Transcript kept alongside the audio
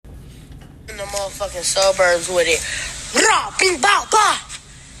the motherfucking suburbs with it. Rah, bing, bow, bah.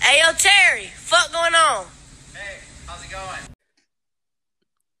 Hey, yo, Terry, fuck going on? Hey, how's it going?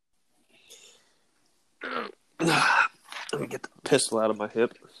 Let me get the pistol out of my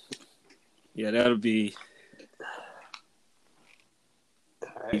hip. Yeah, that'll be. All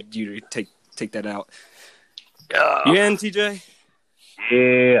right. You take that out. You in, TJ?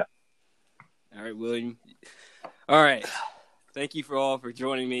 Yeah. All right, William. All right. Thank you for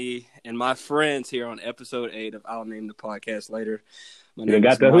joining me and my friends here on episode 8 of I'll Name the Podcast Later. You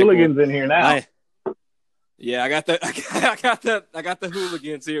got the hooligans in here now. I got the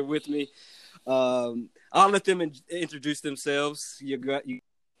hooligans here with me. I'll let them introduce themselves.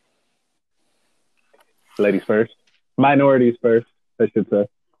 Ladies first. Minorities first, I should say.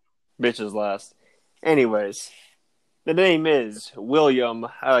 Bitches last. Anyways, the name is William.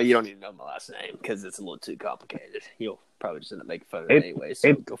 You don't need to know my last name because it's a little too complicated. You'll probably just end up making fun of it anyway,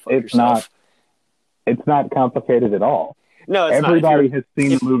 so go fuck yourself. It's not complicated at all. No, it's Everybody has seen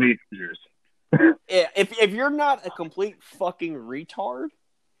the movie Hoosiers. Yeah, if you're not a complete fucking retard,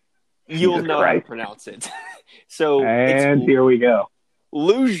 you'll know how to pronounce it. So and here we go.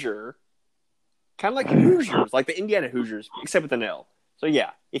 Loosier, kind of like Hoosiers, like the Indiana Hoosiers, except with an L. So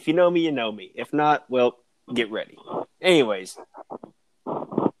yeah, if you know me, you know me. If not, well, get ready. Anyways,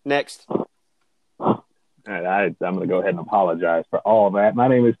 next. All right, I'm going to go ahead and apologize for all of that. My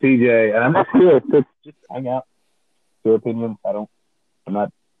name is TJ, and I'm just here to just hang out. Your opinions. I'm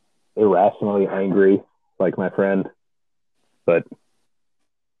not irrationally angry like my friend, but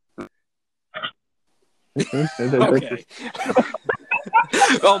okay.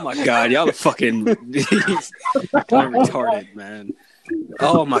 Oh my god, y'all are fucking retarded, man.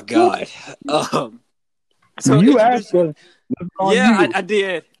 Oh my god. So you asked us. Yeah, I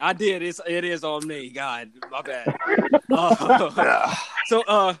did. It is on me. God, my bad. So,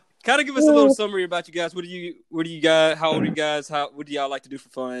 kind of give us a little summary about you guys. What do you guys? How old are you guys? What do y'all like to do for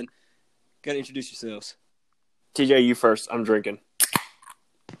fun? Got to introduce yourselves. TJ, you first. I'm drinking.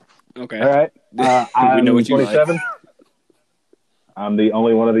 Okay. All right. I'm know what you 27. like. I'm the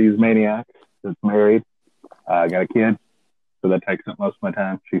only one of these maniacs that's married. I got a kid, so that takes up most of my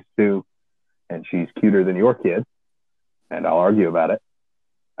time. She's 2, and she's cuter than your kid, and I'll argue about it.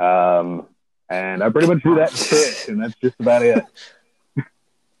 And I pretty much do that in fish, and that's just about it.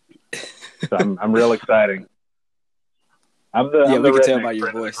 So I'm real exciting. We can tell by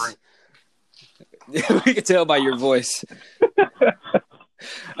your voice. We can tell by your voice.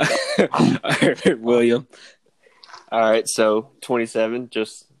 All right, William. All right, so 27,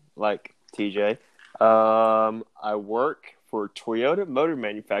 just like TJ. I work for Toyota Motor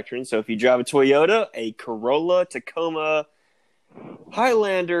Manufacturing. So if you drive a Toyota, a Corolla, Tacoma,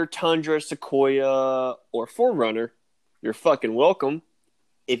 Highlander, Tundra, Sequoia, or 4Runner, you're fucking welcome.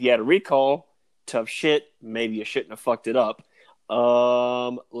 If you had a recall, tough shit. Maybe you shouldn't have fucked it up.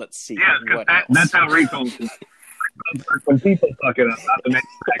 Let's see. Yeah, that's how recalls. When people fuck it up, not the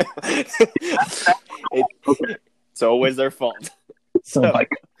manufacturer. It's always their fault. So,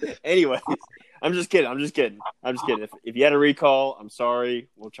 anyways, I'm just kidding. If you had a recall, I'm sorry.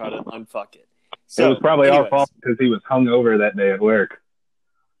 We'll try to unfuck it. So, it was probably our fault because he was hungover that day at work.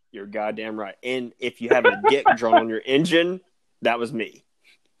 You're goddamn right. And if you have a dick drawn on your engine, that was me.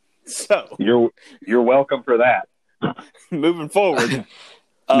 So you're welcome for that. Moving forward.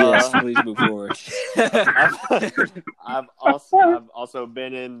 Yes, please move forward. I've also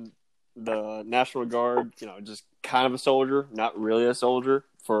been in the National Guard, just kind of a soldier, not really a soldier,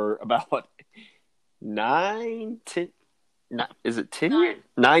 for about 9 years? 9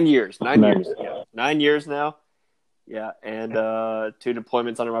 years. 9 years. Yeah. 9 years now. Yeah, and 2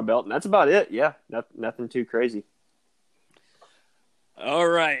 deployments under my belt, and that's about it. Yeah, nothing too crazy. All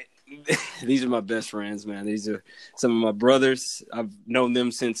right. These are my best friends, man. These are some of my brothers. I've known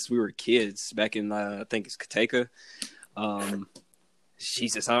them since we were kids, back in, I think it's Kateka.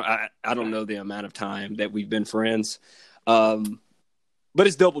 Jesus, I don't know the amount of time that we've been friends. But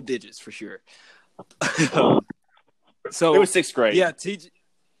it's double digits for sure. So it was 6th grade. Yeah, Sixth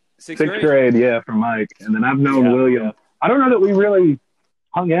grade, yeah, for Mike. And then I've known William. Yeah. I don't know that we really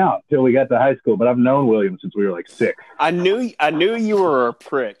hung out till we got to high school, but I've known William since we were like 6. I knew you were a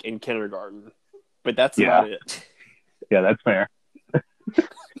prick in kindergarten, but that's about it. Yeah, that's fair.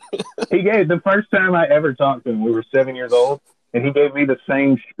 The first time I ever talked to him, we were 7 years old, and he gave me the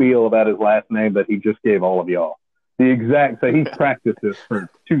same spiel about his last name that he just gave all of y'all. So he's practiced this for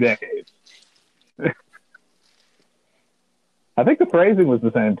 2 decades. I think the phrasing was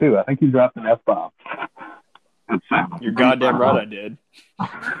the same, too. I think he dropped an F-bomb. You're goddamn right I did.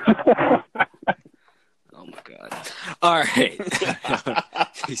 Oh, my God. All right.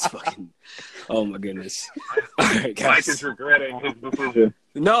 These fucking Oh my goodness! All right, Mike guys. is regretting his decision.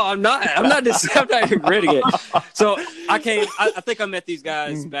 No, I'm not. I'm not regretting it. So I came. I think I met these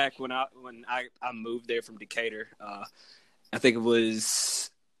guys back when I moved there from Decatur. I think it was.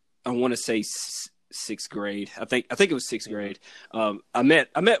 I want to say sixth grade. I think it was sixth grade. I met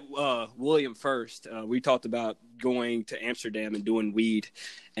William first. We talked about going to Amsterdam and doing weed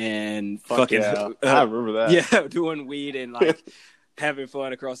and fucking. Yeah. I remember that. Yeah, doing weed and like having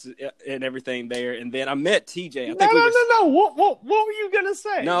fun and everything there. And then I met TJ. I think No. What were you gonna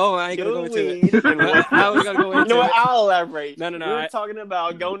say? No, I ain't gonna go into weed it. and what- I was gonna go into You know what? it. I'll elaborate. No. We were talking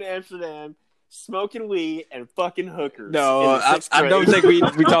about going to Amsterdam, smoking weed, and fucking hookers. No, in the I sixth don't grade.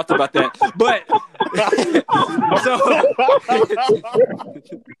 think we talked about that. But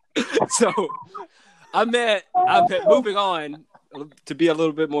so I met moving on to be a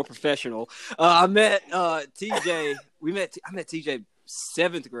little bit more professional. I met TJ. I met TJ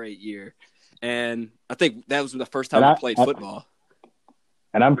 7th grade year, and I think that was the first time I played football.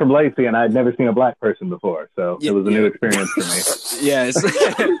 And I'm from Lacey, and I'd never seen a black person before, so it was a new experience for me. Yeah,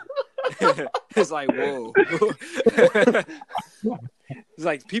 it's like whoa. It's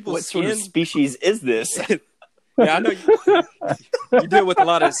like people's What skin. sort of species is this? Yeah, I know you deal with a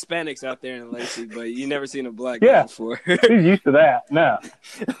lot of Hispanics out there in Lacey, but you never seen a black guy before. He's used to that. No.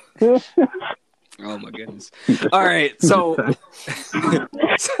 Oh my goodness! All right, so where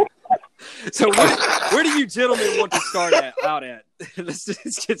do you gentlemen want to start out at? Let's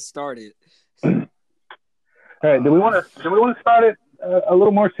just get started. All right. Do we want to start it a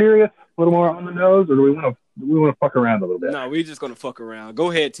little more serious, a little more on the nose, or do we want to fuck around a little bit? No, we're just gonna fuck around.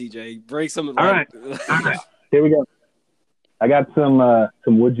 Go ahead, TJ. Bring some. All right. Here we go. I got some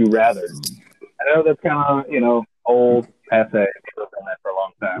would you rather. I know that's kind of old, passe. People have done that for a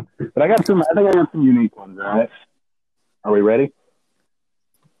long time, but I think I got some unique ones. All right. Are we ready?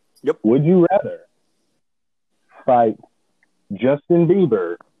 Yep. Would you rather fight Justin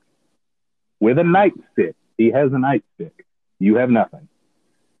Bieber with a nightstick? He has a nightstick. You have nothing.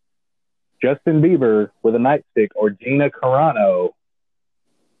 Justin Bieber with a nightstick, or Gina Carano,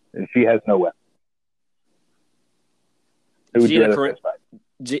 and she has no weapon. Who would you rather fist fight?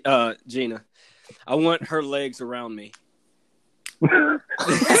 Gina. I want her legs around me. Hands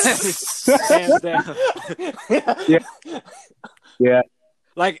down. Yeah.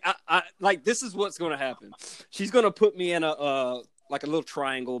 Like I this is what's going to happen. She's going to put me in a like a little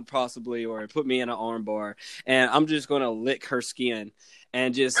triangle possibly, or put me in an arm bar, and I'm just going to lick her skin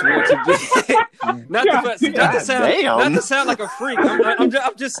and just want to be not to sound like a freak. I'm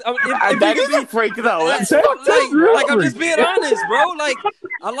just That is a freak though. I'm just being honest, bro. Like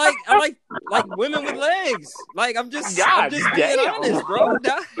I like women with legs. Like I'm just being honest, bro.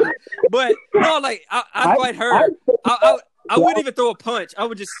 But no, like I'd fight her. I wouldn't even throw a punch. I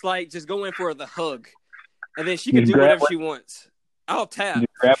would just go in for the hug, and then she can do whatever she wants. I'll tap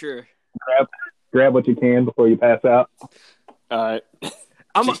for sure. Grab what you can before you pass out. All right.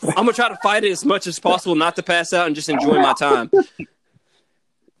 I'm gonna try to fight it as much as possible, not to pass out, and just enjoy my time.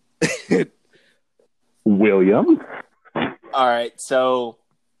 William. All right, so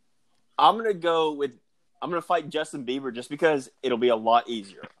I'm gonna fight Justin Bieber just because it'll be a lot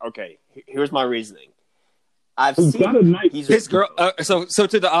easier. Okay, here's my reasoning. His girl. So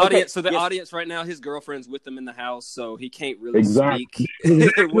to the audience, Okay, audience right now, his girlfriend's with him in the house, so he can't really speak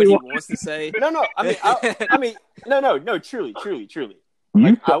what he wants to say. No. I mean, no. Truly.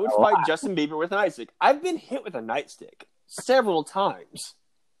 Like, I would fight Justin Bieber with a nightstick. I've been hit with a nightstick several times.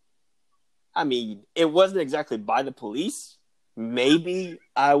 I mean, it wasn't exactly by the police. Maybe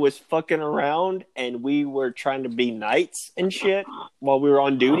I was fucking around and we were trying to be knights and shit while we were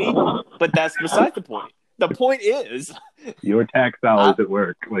on duty, but that's beside the point. The point is, your tax dollars at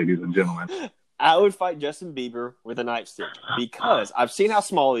work, ladies and gentlemen. I would fight Justin Bieber with a nightstick because I've seen how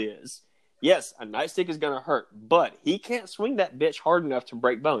small he is. Yes, a nightstick is going to hurt, but he can't swing that bitch hard enough to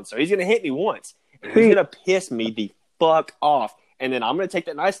break bones. So he's going to hit me once. And he's going to piss me the fuck off. And then I'm going to take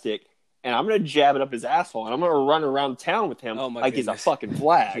that nightstick and I'm going to jab it up his asshole. And I'm going to run around town with him like he's a fucking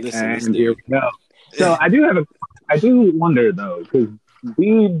flag. And here we go. So I do wonder, though, because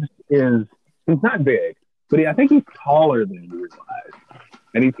Biebs he's not big, but I think he's taller than you realize.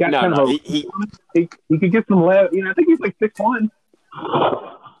 And he's got he could get some I think he's like 6'1".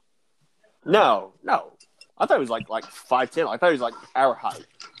 No. I thought he was like 5'10". I thought he was like our height.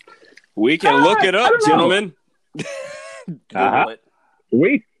 We can look it up, gentlemen. Google it.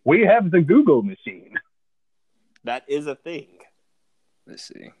 We have the Google machine. That is a thing. Let's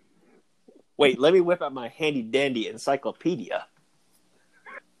see. Wait, let me whip out my handy dandy encyclopedia.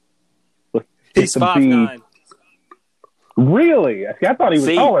 He's 5'9". Really? See, I thought he was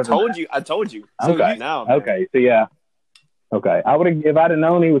See, taller than told that. you. I told you. So Okay. Now, man. Okay. So yeah. Okay. I would have, if I'd have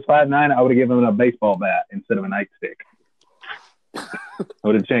known he was 5'9", I would have given him a baseball bat instead of a nightstick. I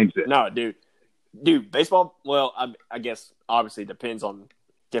would have changed it. No, dude, baseball. Well, I guess obviously depends on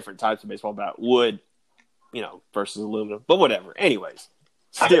different types of baseball bat. Wood, versus aluminum, but whatever. Anyways,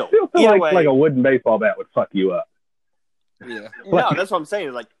 still, I still feel either like, way, like a wooden baseball bat would fuck you up. Yeah. no, that's what I'm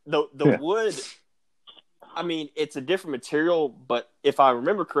saying. Like the Yeah. wood. I mean, it's a different material, but if I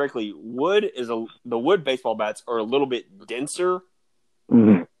remember correctly, the wood baseball bats are a little bit denser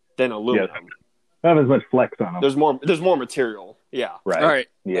Mm-hmm. than aluminum. Not as much flex on them. There's more material. Yeah. Right. All right.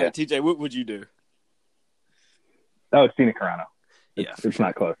 Yeah. TJ, what would you do? Oh, it's Tina Carano. Yeah. It's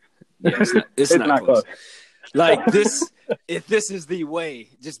not close. Yeah, it's not, It's not close. Like this, if this is the way,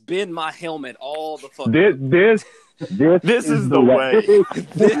 just bend my helmet all the fuck. This is the way.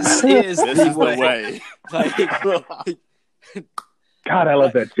 This is This the is way. the way. God, I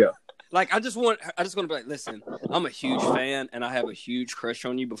love that show. Like I just want to be like, listen, I'm a huge fan and I have a huge crush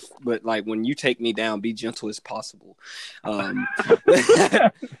on you, but like when you take me down, be gentle as possible.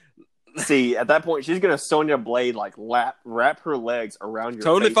 See, at that point, she's gonna Sonya Blade like wrap her legs around your.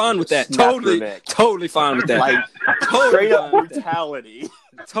 Totally face fine and with just that. snap your neck. Totally fine with that. Like Totally straight up fine with that. brutality.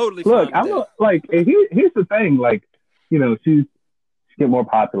 Totally Look, fine with that. like here's the thing. Like, she's get more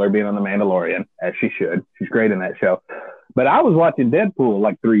popular being on The Mandalorian, as she should. She's great in that show. But I was watching Deadpool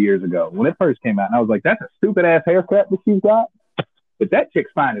like 3 years ago when it first came out, and I was like, that's a stupid ass haircut that she's got. But that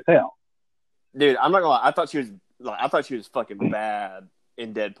chick's fine as hell. Dude, I'm not gonna lie. I thought she was fucking bad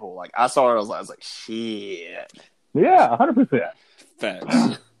in Deadpool. Like I saw her, I was like, shit. Yeah, 100%.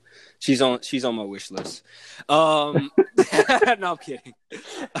 Facts. She's on my wish list. No, I'm kidding.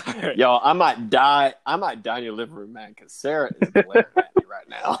 All right. Yo, I might die in your living room, man, because Sarah is glaring at me right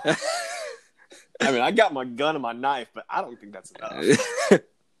now. I mean, I got my gun and my knife, but I don't think that's enough.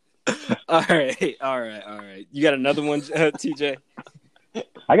 Uh, All right. You got another one, TJ?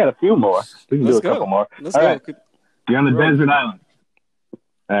 I got a few more. We can Let's do a couple go. more. Let's All go. right. You're on the Roll. desert island.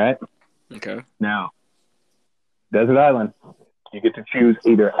 All right. Okay. Now, desert island, you get to choose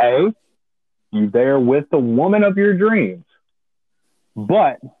either A, you're there with the woman of your dreams,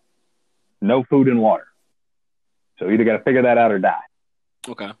 but no food and water. So you either got to figure that out or die,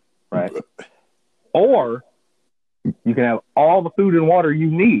 Okay. right? Or you can have all the food and water you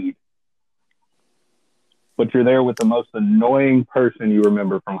need, but you're there with the most annoying person you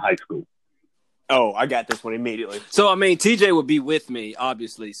remember from high school. Oh, I got this one immediately. So I mean, TJ would be with me,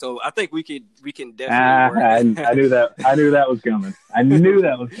 obviously. So I think we can I definitely work. knew that. I knew that was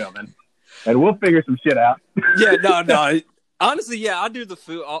coming. And we'll figure some shit out. Yeah, no. Honestly, yeah, I do the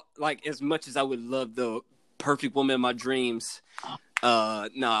food like as much as I would love the perfect woman in my dreams. No,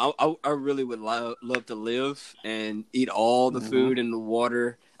 I really would love to live and eat all the food and the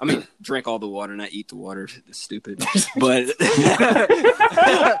water. I mean, drink all the water, not eat the water. That's stupid. But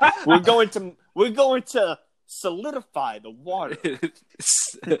we're going to solidify the water.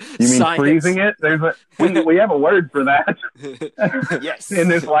 You mean freezing it? We have a word for that Yes. in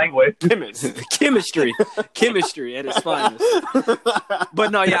this language. chemistry at its finest.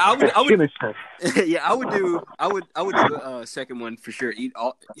 But no, yeah, I would Chemistry. yeah, I would do the second one for sure.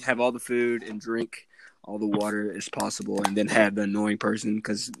 Have all the food and drink all the water as possible, and then have the annoying person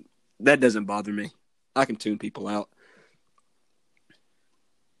because that doesn't bother me. I can tune people out.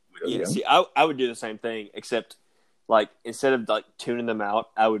 Yeah, see, I would do the same thing, except like instead of like tuning them out,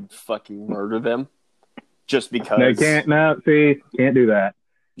 I would fucking murder them, just because. Can't do that.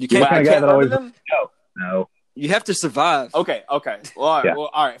 You You're the can't. kind of guy that murder always them? no. You have to survive. Okay. Well, all right, Yeah. all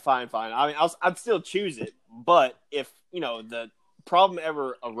right, fine. I mean, I'd still choose it, but if the problem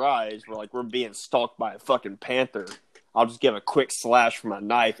ever arise where like we're being stalked by a fucking panther, I'll just give a quick slash from my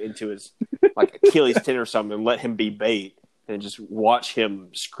knife into his like Achilles tendon or something and let him be bait and just watch him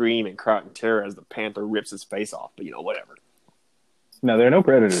scream and cry out in terror as the panther rips his face off. But whatever. No, there are no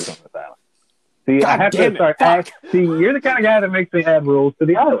predators on this island. See, I God have damn to it, start. See, you're the kind of guy that makes me add rules to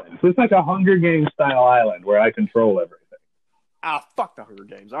the island. So it's like a Hunger Games style island where I control everything. Ah, fuck the Hunger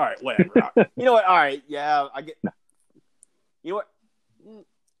Games. All right, whatever. You know what? All right, yeah, I get. You know what?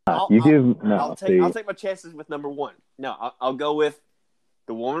 I'll See, take my chances with number one. No, I'll go with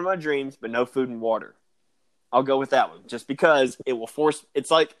the woman of my dreams, but no food and water. I'll go with that one just because it will force.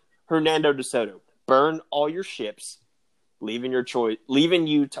 It's like Hernando de Soto: burn all your ships, leaving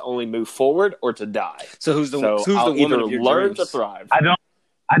you to only move forward or to die. So who's the I'll woman either of your learn dreams? to thrive. I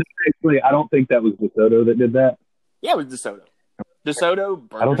don't think that was DeSoto that did that. Yeah, it was De Soto. De Soto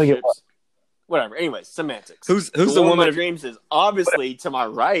burned I don't her think it ships. was. Whatever. Anyways, semantics. Who's the woman woman of my of dreams is obviously to my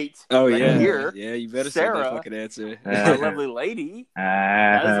right. Oh right yeah, here. yeah. You better Sarah. say that fucking answer. My lovely lady.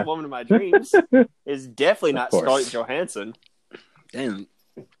 That is the woman of my dreams. Is definitely not course. Scarlett Johansson. Damn.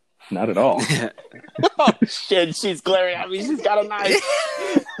 Not at all. Oh shit! She's glaring at me. She's got a knife.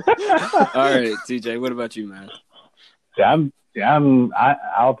 All right, TJ. What about you, man?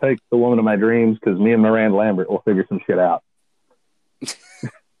 I'll take the woman of my dreams because me and Miranda Lambert will figure some shit out.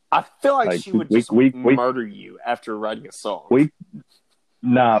 I feel like she would just we murder you after writing a song.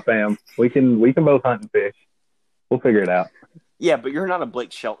 Nah, fam. We can both hunt and fish. We'll figure it out. Yeah, but you're not a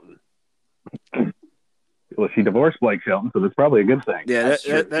Blake Shelton. Well, she divorced Blake Shelton, so that's probably a good thing. Yeah, That's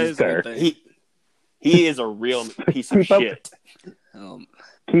that true. is a good thing. He is a real piece of Keep up. shit.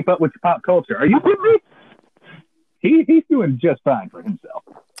 Keep up with your pop culture. Are you kidding me? He's doing just fine for himself.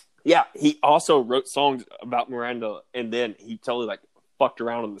 Yeah, he also wrote songs about Miranda, and then he totally like fucked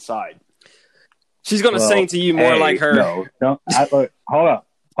around on the side. She's gonna sing to you more like her. No, don't. Hold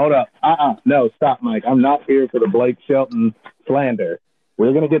up. No, stop, Mike. I'm not here for the Blake Shelton slander.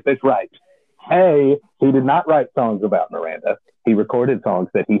 We're gonna get this right. A, he did not write songs about Miranda. He recorded songs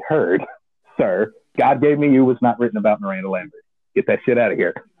that he heard. Sir, God Gave Me You was not written about Miranda Lambert. Get that shit out of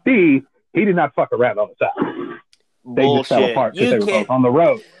here. B, he did not fuck around on the side. They just fell Bullshit. apart because You they were can't. both on the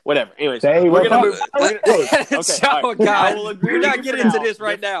road. Whatever. Anyways, They we're were gonna both move. on the road. Okay, So, all right. guys, I will agree we're with not you getting for into now. this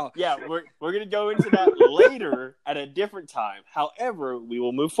right now. Yeah, we're gonna go into that later at a different time. However, we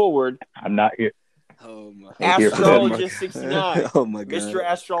will move forward. I'm not here. Oh my! Astrologist 69. Oh my god! Mr.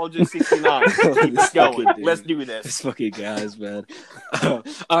 Astrologist 69. Keep us going. Let's do this. This fucking guys, man. All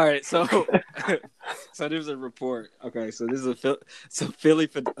right, so there's a report. Okay, so this is a Philly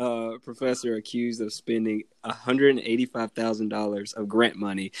professor accused of spending $185,000 of grant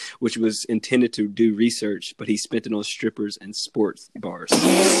money, which was intended to do research, but he spent it on strippers and sports bars.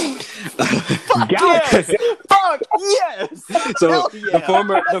 Fuck yes! Fuck yes! So Hell yeah. the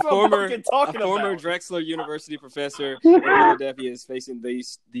former That's what I'm fucking talking former about. Drexler University professor in Philadelphia is facing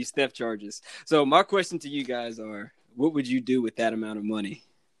these theft charges. So my question to you guys are: what would you do with that amount of money?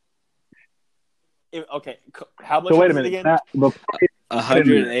 Okay, how much So wait a was it minute. again?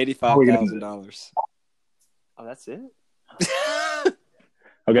 $185,000. Oh, that's it?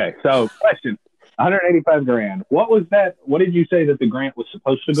 Okay, so question. 185 grand. What was that? What did you say that the grant was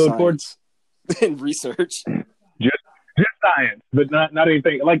supposed to go towards? And research. Just science, but not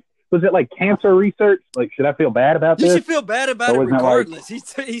anything. Like, was it like cancer research? Like, should I feel bad about You this? should feel bad about it Or wasn't it regardless.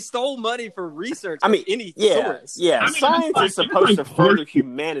 He stole money for research. I mean, of any yeah, source. yeah. I mean, Science is supposed to further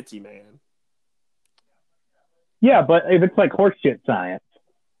humanity, man. Yeah, but if it's like horseshit science,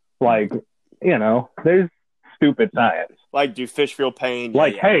 like, there's stupid science. Like, do fish feel pain?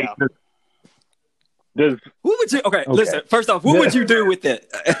 Like, Yeah, hey, yeah. does What would you? Okay, listen. First off, what would you do with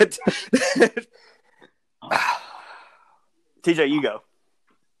it? TJ, you go.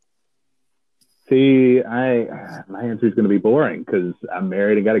 see? My answer is going to be boring because I'm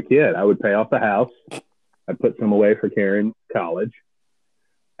married and got a kid. I would pay off the house. I'd put some away for Karen's college,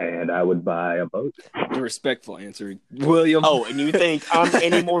 and I would buy a boat. The respectful answer, William. Oh, and you think I'm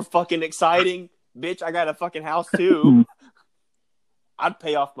any more fucking exciting? Bitch, I got a fucking house too. I'd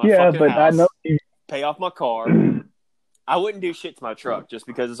pay off my Yeah, fucking but house, I know you. pay off my car. I wouldn't do shit to my truck just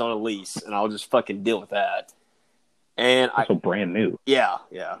because it's on a lease, and I'll just fucking deal with that. And Also brand new. yeah.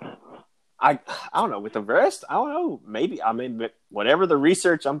 I don't know. With the rest, I don't know. Maybe, whatever the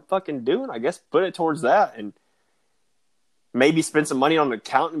research I'm fucking doing, I guess put it towards that, and maybe spend some money on an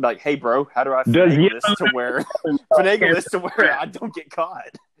accountant and be like, hey, bro, how do I finagle this to where I don't get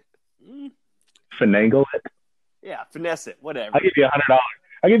caught? Finagle it. Yeah, finesse it, whatever. I'll give you $100.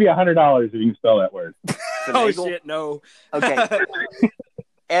 I'll give you $100 if you can spell that word. Oh Finagle? shit, no. Okay.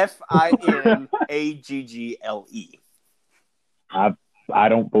 Finaggle. I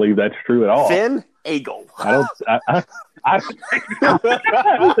don't believe that's true at all. Finagle. I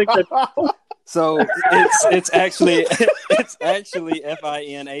don't think that's So it's actually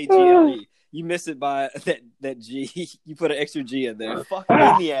FINAGLE. You miss it by that G. You put an extra G in there. Fucking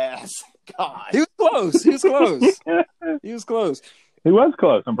in the ass. God. He was close. He was close. He was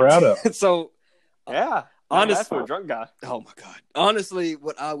close. I'm proud of him. So Yeah. Honest- That's for a drunk guy. oh my god. Honestly,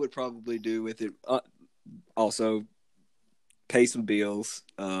 what I would probably do with it, also pay some bills,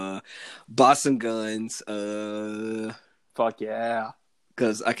 buy some guns, Fuck yeah.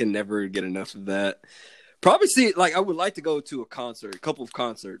 because I can never get enough of that. Probably see, like, I would like to go to a couple of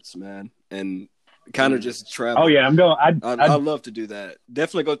concerts, man, and kind of just travel. Oh yeah, I'm going. I'd love to do that.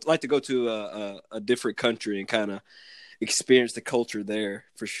 Definitely like to go to a different country and kind of experience the culture there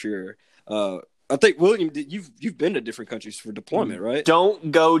for sure. I think William, you've been to different countries for deployment, right?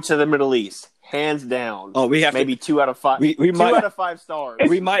 Don't go to the Middle East, hands down. Oh, we have maybe 2 out of 5. We two might, out of 5 stars.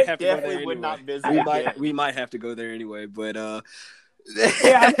 We might have to definitely go there would anyway. not visit. We might have to go there anyway, but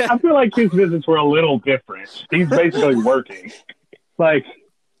Yeah, I feel like his visits were a little different. He's basically working. Like,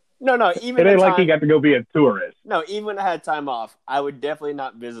 no, even it ain't the like he time- got to go be a tourist. No, even when I had time off, I would definitely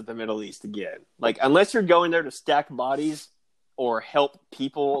not visit the Middle East again. Like, unless you're going there to stack bodies or help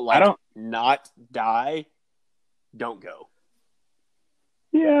people not die, don't go.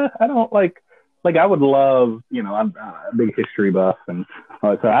 Yeah, I don't like I would love, I'm a big history buff, and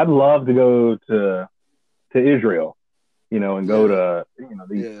so I'd love to go to Israel, and go to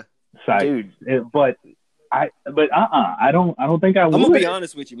these sites. Dude. But I don't think I would. I'm gonna be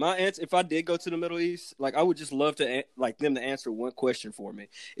honest with you. My answer, if I did go to the Middle East, like I would just love to them to answer one question for me: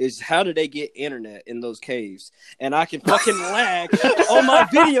 is how did they get internet in those caves? And I can fucking lag on my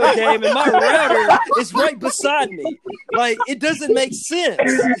video game, and my router is right beside me. Like it doesn't make sense.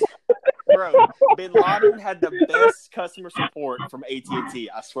 Bro, Bin Laden had the best customer support from AT&T.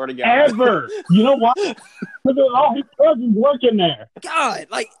 I swear to God. Ever. You know what? Look at all his cousins working there. God,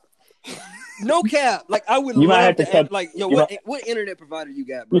 like. No cap. Like I would you love have to to ask, like, yo, what internet provider you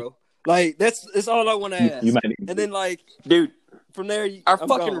got, bro? Like that's all I want to ask. And then like, dude, from there, our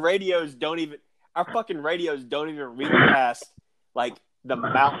fucking radios don't even reach past like the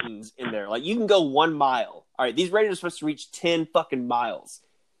mountains in there. Like you can go 1 mile. All right, these radios are supposed to reach 10 fucking miles.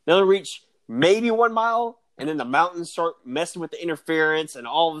 They'll reach maybe 1 mile, and then the mountains start messing with the interference, and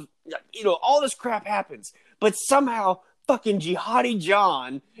all this crap happens. But somehow, fucking Jihadi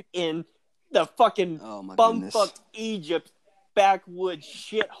John in the fucking bumfucked Egypt backwood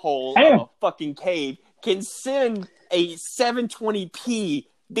shithole of a fucking cave can send a 720p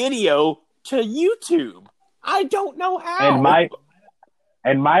video to YouTube. I don't know how.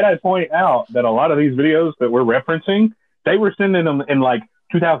 And might I point out that a lot of these videos that we're referencing, they were sending them in like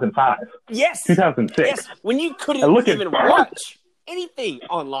 2005. Yes. 2006. Yes. When you couldn't even watch anything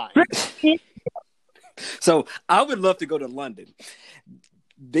online. So I would love to go to London.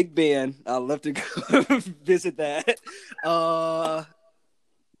 Big Ben, I'd love to go visit that. I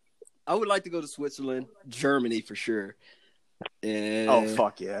would like to go to Switzerland, Germany for sure. And oh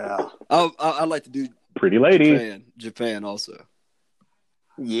fuck yeah! I'd like to do pretty lady Japan also.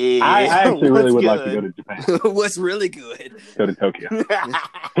 Yeah, I actually really would like to go to Japan. What's really good? Go to Tokyo.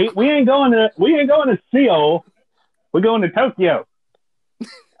 we ain't going to Seoul. We're going to Tokyo.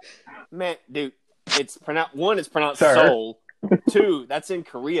 Man, dude, it's pronounced Seoul. 2, that's in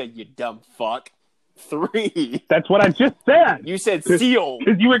Korea, you dumb fuck. 3, that's what I just said. You said Seoul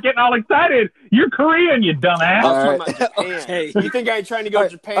because you were getting all excited. You're Korean, you dumbass. I'm talking about Japan. Okay. You think I ain't trying to go to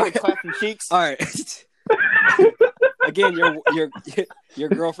Japan and clap some cheeks? All right. Again, your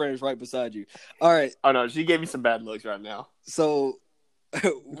girlfriend is right beside you. All right. Oh no, she gave me some bad looks right now. So,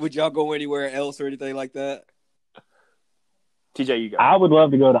 would y'all go anywhere else or anything like that? TJ, you go. I would love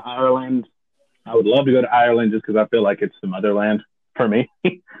to go to Ireland. I would love to go to Ireland just because I feel like it's the motherland for me.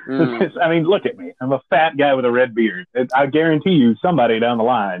 I mean, look at me. I'm a fat guy with a red beard. I guarantee you somebody down the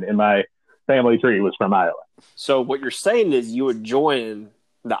line in my family tree was from Ireland. So what you're saying is you would join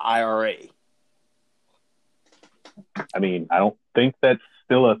the IRA. I mean, I don't think that's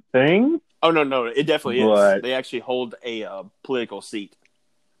still a thing. Oh, no, it definitely is. They actually hold a political seat.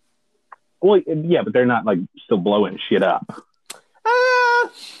 Well, yeah, but they're not, like, still blowing shit up.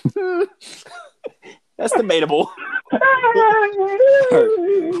 That's debatable.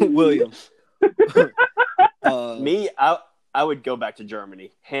 William. Me, I would go back to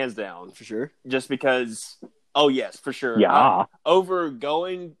Germany, hands down. For sure. Just because, oh, yes, for sure. Yeah.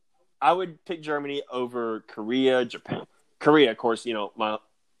 I would pick Germany over Korea, Japan. Korea, of course, my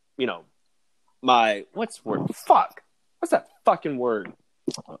what's the word? Fuck. What's that fucking word?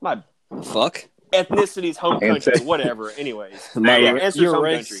 My fuck ethnicity's home country, whatever. Anyways, answer's home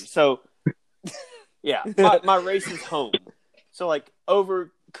country. So, yeah, my race is home. So, like,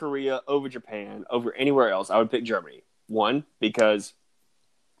 over Korea, over Japan, over anywhere else, I would pick Germany. 1, because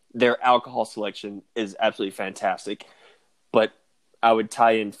their alcohol selection is absolutely fantastic, but I would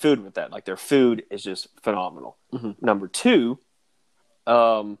tie in food with that. Like, their food is just phenomenal. Mm-hmm. Number 2,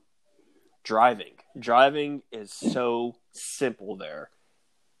 driving. Driving is so simple there.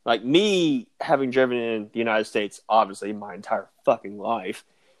 Like, me having driven in the United States, obviously, my entire fucking life,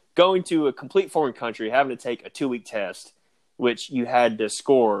 going to a complete foreign country, having to take a 2-week test, which you had to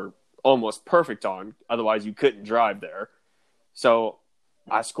score almost perfect on, otherwise you couldn't drive there. So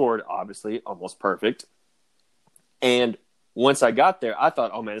I scored, obviously, almost perfect. And once I got there, I thought,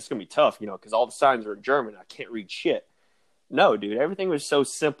 oh man, it's going to be tough, because all the signs are in German. I can't read shit. No, dude, everything was so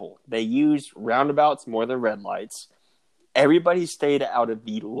simple. They used roundabouts more than red lights. Everybody stayed out of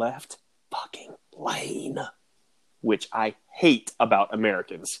the left fucking lane, which I hate about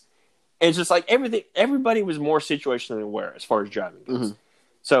Americans. And it's just like everybody was more situationally aware as far as driving goes. Mm-hmm.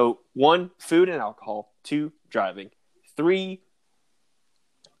 So 1, food and alcohol. 2, driving. 3,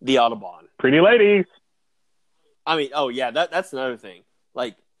 the Autobahn. Pretty ladies. I mean, oh yeah, that's another thing.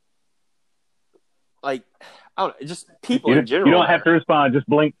 Like I don't know, just people in general. You don't have to respond. Just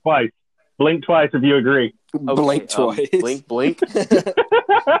blink twice. Blink twice if you agree. Okay, Blink twice. Blink.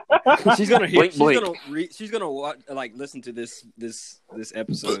 She's gonna hear. Blink. She's gonna watch, like, listen to this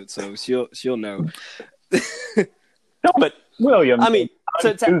episode, so she'll know. But William, I mean,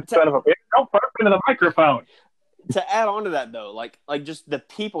 son of a bitch, don't burp into the microphone. to add on to that though, like just the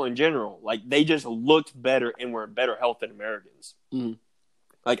people in general, like they just looked better and were in better health than Americans. Mm-hmm.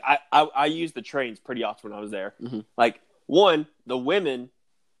 Like I used the trains pretty often when I was there. Mm-hmm. Like 1, the women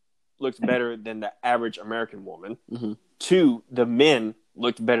looked better than the average American woman. Mm-hmm. 2, the men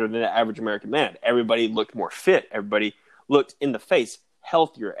looked better than the average American man. Everybody looked more fit. Everybody looked in the face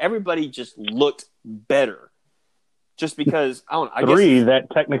healthier. Everybody just looked better. Just because, I don't know. I 3, guess, that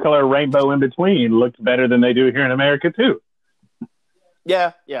Technicolor rainbow in between looked better than they do here in America too.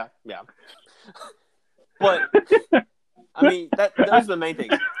 Yeah. But I mean, those are the main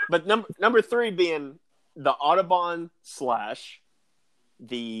things. But number 3 being the Autobahn /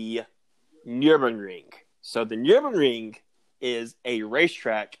 the Nürburgring. So the Nürburgring is a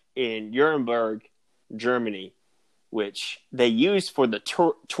racetrack in Nuremberg, Germany, which they use for the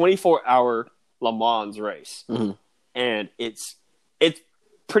 24-hour Le Mans race. Mm-hmm. And it's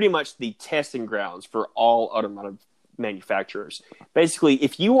pretty much the testing grounds for all automotive manufacturers. Basically,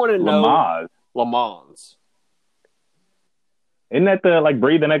 if you want to know Le Mans. Isn't that the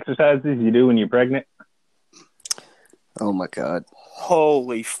breathing exercises you do when you're pregnant? Oh my God!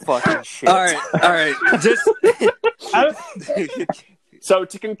 Holy fucking shit! All right. Just so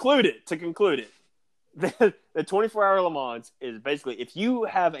to conclude it, the 24-hour Le Mans is basically, if you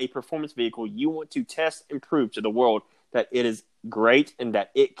have a performance vehicle, you want to test and prove to the world that it is great and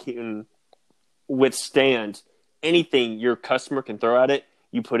that it can withstand anything your customer can throw at it,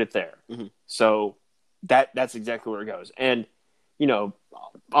 you put it there. Mm-hmm. So that's exactly where it goes. And, you know,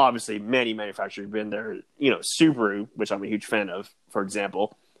 obviously many manufacturers have been there. You know, Subaru, which I'm a huge fan of, for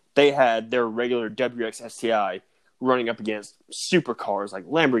example, they had their regular WX STI running up against supercars like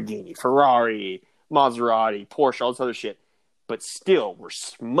Lamborghini, Ferrari, Maserati, Porsche, all this other shit. But still, we're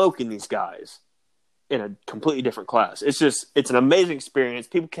smoking these guys in a completely different class. It's an amazing experience.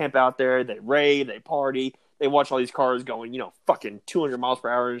 People camp out there, they rave, they party, they watch all these cars going, fucking 200 miles per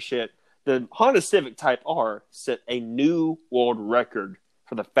hour and shit. The Honda Civic Type R set a new world record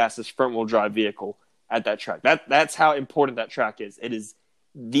for the fastest front-wheel drive vehicle at that track. That's how important that track is. It is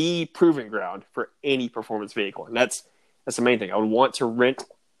the proving ground for any performance vehicle, and that's the main thing. I would want to rent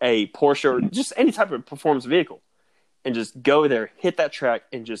a Porsche or just any type of performance vehicle and just go there, hit that track,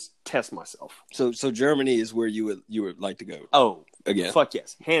 and just test myself. So Germany is where you would like to go. Oh, again, fuck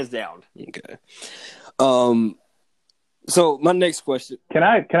yes, hands down. Okay. So my next question. Can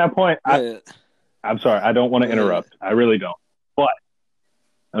I point? I'm sorry, I don't want to interrupt. I really don't. But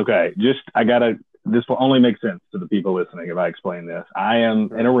okay, this will only make sense to the people listening if I explain this. I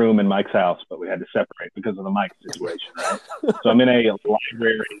am in a room in Mike's house, but we had to separate because of the mic situation, right? So I'm in a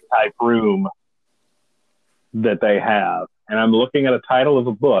library type room that they have, and I'm looking at a title of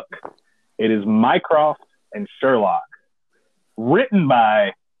a book. It is Mycroft and Sherlock, written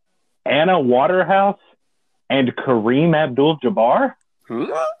by Anna Waterhouse and Kareem Abdul-Jabbar.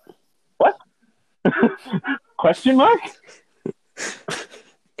 What? Question mark?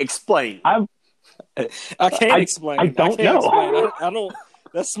 Explain. I can't explain. I don't know. Explain. I don't.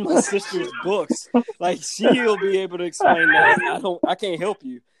 That's my sister's books. Like, she'll be able to explain that. I can't help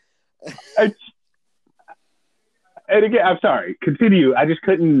you. And again, I'm sorry. Continue. I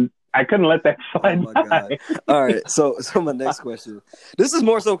couldn't let that slide by. God. All right. So my next question. This is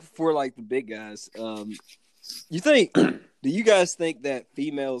more so for like the big guys. Do you guys think that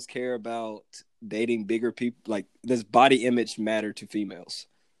females care about dating bigger people? Like, does body image matter to females?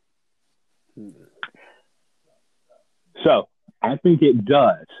 So I think it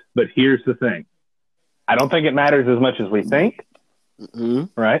does, but here's the thing. I don't think it matters as much as we think. Mm-hmm.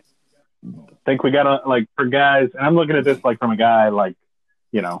 Right? I think we gotta, like, for guys, and I'm looking at this like from a guy, like,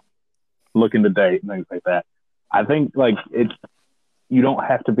 looking to date and things like that. I think you don't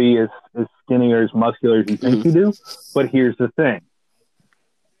have to be as skinny or as muscular as you think you do. But here's the thing.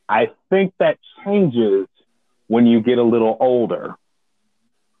 I think that changes when you get a little older.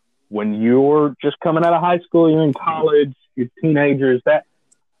 when you're just coming out of high school, you're in college, you're teenagers, that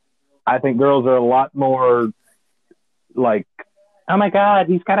I think girls are a lot more like, oh my God,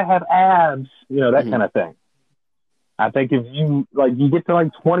 he's got to have abs, that kind of thing. I think if you get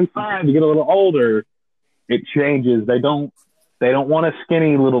to 25, you get a little older, it changes. They don't want a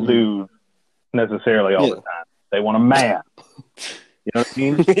skinny little dude necessarily all the time. They want a man. You know what I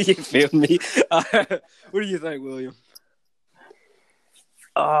mean? You feel me? What do you think, William?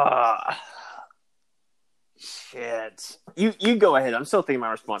 Shit. You go ahead. I'm still thinking my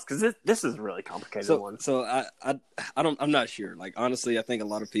response because this is a really complicated one. So I'm not sure. Like, honestly, I think a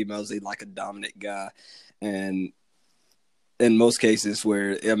lot of females, they like a dominant guy, and in most cases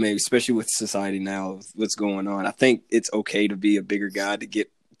where, I mean, especially with society now, what's going on, I think it's okay to be a bigger guy that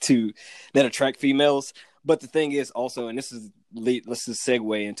attract females. But the thing is also, and let's just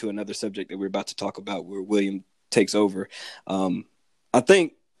segue into another subject that we're about to talk about where William takes over. I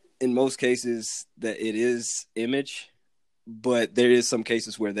think in most cases that it is image, but there is some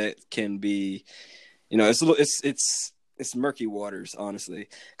cases where that can be, it's murky waters, honestly.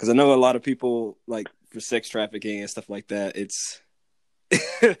 Because I know a lot of people, like, for sex trafficking and stuff like that, it's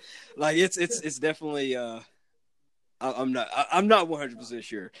like it's definitely I'm not 100%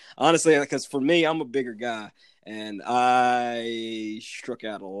 sure, honestly, because for me, I'm a bigger guy and I struck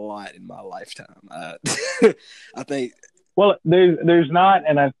out a lot in my lifetime. I think there's not,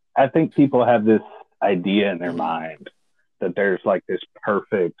 and I think people have this idea in their mind that there's like this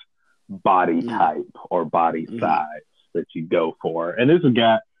perfect body type or body size that you go for, and this is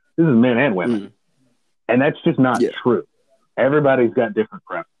men and women. And that's just not true. Everybody's got different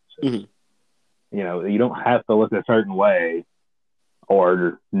preferences. You don't have to look a certain way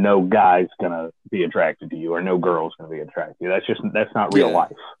or no guy's going to be attracted to you or no girl's going to be attracted to you. That's not real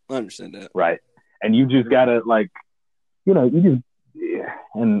life. I understand that. Right. And you just got to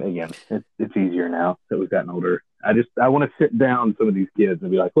and again, it's easier now that we've gotten older. I want to sit down with some of these kids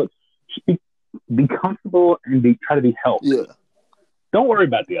and be like, look, be comfortable and try to be healthy. Yeah. Don't worry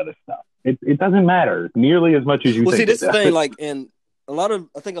about the other stuff. It doesn't matter nearly as much as you think. Well, see, this is the thing, like, and I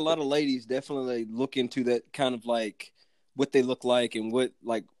think a lot of ladies definitely look into that kind of like what they look like and what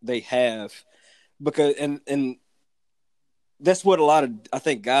like they have, because and that's what a lot of, I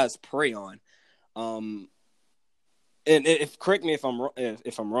think, guys prey on. And correct me if I'm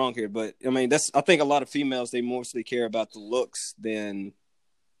wrong here, but I mean, I think a lot of females, they mostly care about the looks than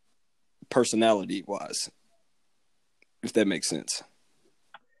personality wise, if that makes sense.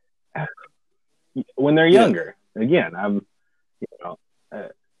 When they're younger, again, I'm,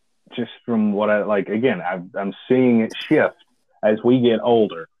 just from what I like, again, I'm seeing it shift as we get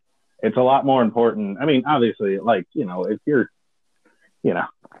older. It's a lot more important. I mean, obviously, like, if you're, you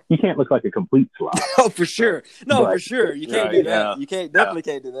can't look like a complete slob. Oh, for sure. No, for sure. You can't do that. You definitely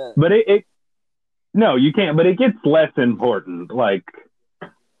can't do that. But no, you can't. But it gets less important, like,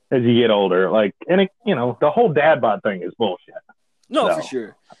 as you get older. Like, and the whole dad bod thing is bullshit. No, for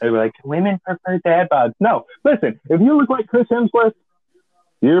sure. They're like, women prefer dad bods. No, listen, if you look like Chris Hemsworth,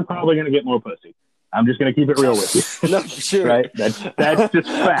 you're probably going to get more pussy. I'm just going to keep it real with you. No, for sure. Right? That's just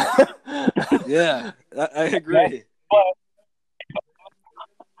fact. Yeah, I agree.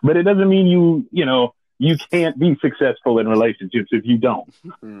 But it doesn't mean you can't be successful in relationships if you don't.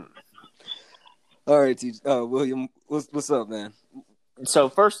 All right, William, what's up, man? So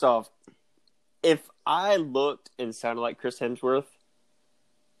first off, if I looked and sounded like Chris Hemsworth,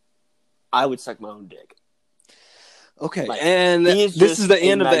 I would suck my own dick. Okay, like, and this is the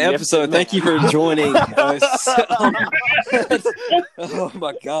end of the episode. Man. Thank you for joining us. Oh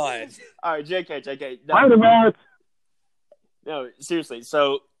my God! All right, JK. No, seriously.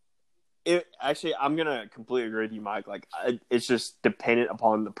 So, I'm gonna completely agree with you, Mike. Like, it's just dependent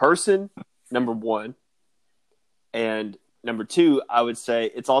upon the person. Number one, and number two, I would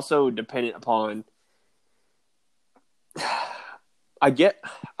say it's also dependent upon. I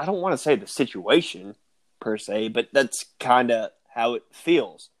don't want to say the situation per se, but that's kind of how it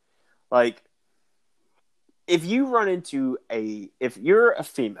feels. Like, if you run into if you're a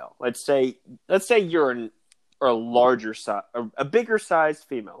female, let's say you're a larger size, a bigger sized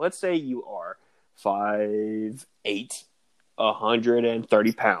female. Let's say you are 5'8",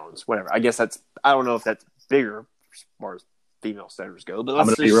 130 pounds, whatever. I guess I don't know if that's bigger as far as female standards go, but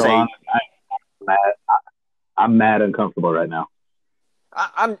let's just say I'm mad uncomfortable right now.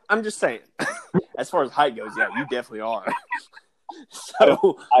 I'm just saying, as far as height goes, yeah, you definitely are.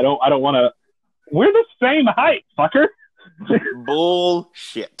 So I don't want to. We're the same height, fucker.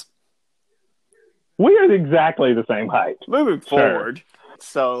 Bullshit. We are exactly the same height. Moving forward,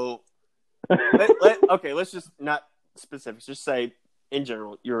 so okay, let's just not specifics. Just say in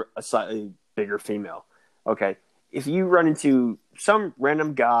general, you're a slightly bigger female. Okay. If you run into some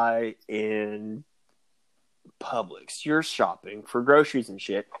random guy in Publix, you're shopping for groceries and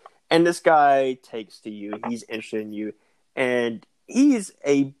shit, and this guy takes to you, he's interested in you, and he's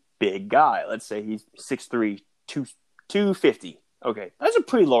a big guy. Let's say he's 6'3", 250. Okay, that's a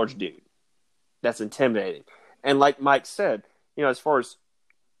pretty large dude. That's intimidating. And like Mike said, as far as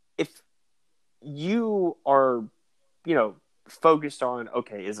if you are, focused on,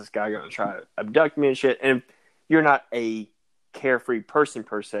 okay, is this guy going to try to abduct me and shit, and you're not a carefree person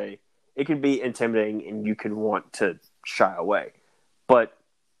per se, it can be intimidating and you can want to shy away. But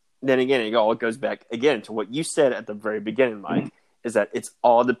then again, it all goes back again to what you said at the very beginning, Mike, is that it's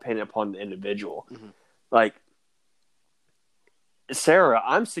all dependent upon the individual. Mm-hmm. Like, Sarah,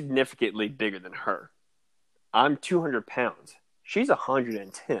 I'm significantly bigger than her. I'm 200 pounds. She's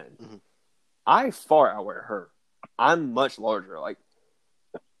 110. Mm-hmm. I far outweigh her. I'm much larger.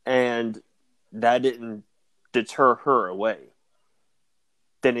 And that didn't deter her away.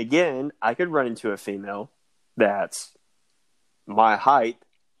 Then again, I could run into a female that's my height,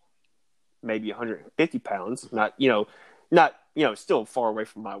 maybe 150 pounds, not still far away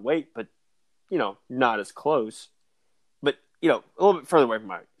from my weight, but, not as close. But, a little bit further away from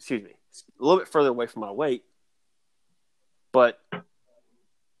my weight, but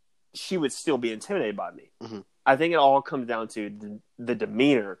she would still be intimidated by me. Mm-hmm. I think it all comes down to the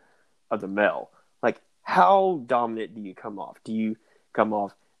demeanor of the male. Like, how dominant do you come off? Do you come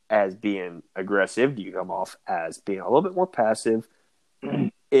off as being aggressive? Do you come off as being a little bit more passive?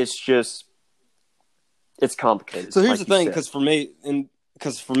 It's complicated. So here's the thing, because for me, I'm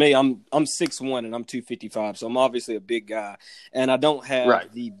 6'1" and I'm 255, so I'm obviously a big guy, and I don't have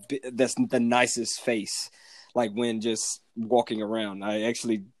that's the nicest face. Like when just walking around, I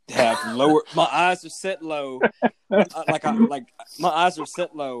actually have lower. My eyes are set low, like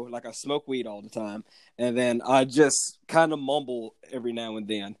I smoke weed all the time, and then I just kind of mumble every now and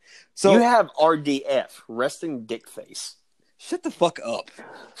then. So you have RDF, resting dick face. Shut the fuck up.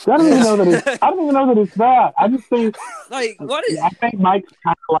 I don't even know that it's that. I just think what is? I think Mike's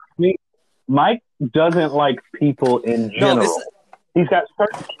kind of like me. Mike doesn't like people in general. He's got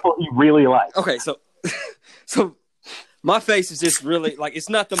certain people he really likes. Okay, so my face is just really it's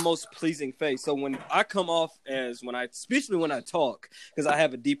not the most pleasing face. So when I come off especially when I talk, because I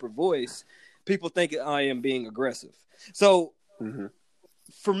have a deeper voice, people think I am being aggressive. So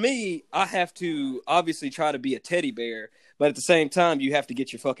for me, I have to obviously try to be a teddy bear, but at the same time, you have to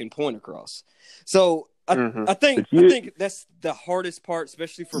get your fucking point across. So I think that's the hardest part,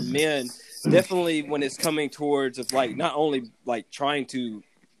 especially for men. Definitely when it's coming towards not only trying to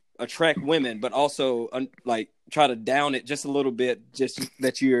attract women, but also try to down it just a little bit, just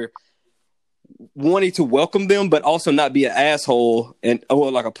that you're wanting to welcome them, but also not be an asshole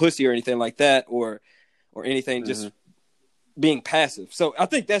or like a pussy or anything like that, or anything, just being passive. So I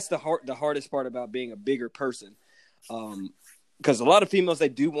think that's the hardest part about being a bigger person, because a lot of females, they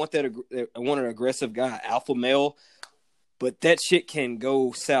do want an aggressive guy, alpha male, but that shit can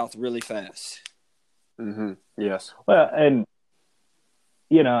go south really fast. Mm-hmm. Yes. Well, and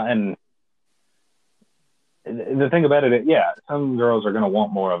the thing about it, some girls are going to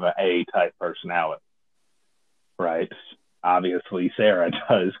want more of an A-type personality, right? Obviously, Sarah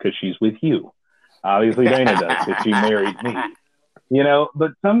does because she's with you. Obviously, Dana does because she married me.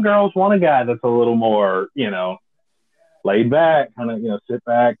 But some girls want a guy that's a little more, laid back, kind of, sit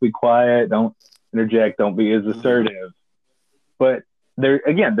back, be quiet, don't interject, don't be as assertive. But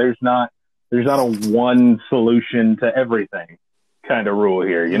there's not a one solution to everything kind of rule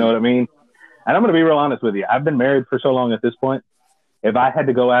here. You know what I mean? And I'm going to be real honest with you. I've been married for so long at this point. If I had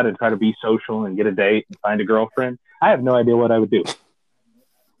to go out and try to be social and get a date and find a girlfriend, I have no idea what I would do.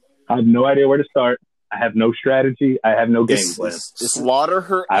 I have no idea where to start. I have no strategy. I have no game plan. Slaughter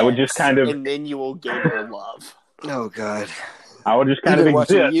her. I would just and then you will gain her love. Oh God. I would just kind of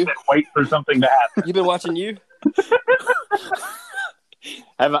exist and wait for something to happen. You been watching You?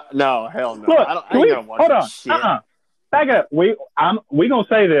 No, hell no. Look, I ain't gonna watch hold on. shit. Back up. We gonna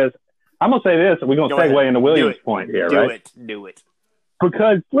say this. I'm gonna say this, and we're gonna segue into William's point here, right? Do it.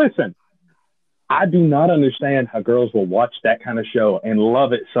 Because listen, I do not understand how girls will watch that kind of show and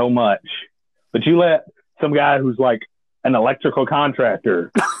love it so much, but you let some guy who's like an electrical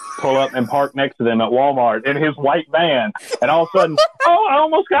contractor pull up and park next to them at Walmart in his white van, and all of a sudden, I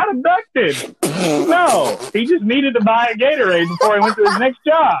almost got abducted. No, he just needed to buy a Gatorade before he went to his next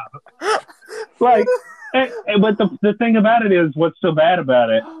job. But the thing about it is, what's so bad about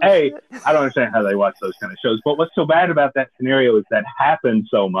it? I don't understand how they watch those kind of shows, but what's so bad about that scenario is that happens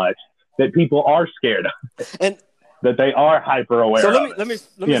so much that people are scared of it. that they are hyper aware. So let me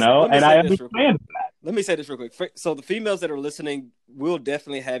you know, and I understand that. Let me say this real quick. So the females that are listening, we'll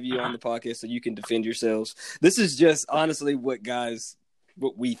definitely have you on the podcast so you can defend yourselves. This is just honestly what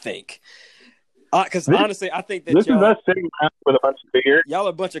we think. Because honestly, I think that this is us sitting around with a bunch of beer. Y'all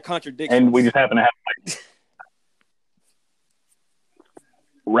are a bunch of contradictions, and we just happen to have like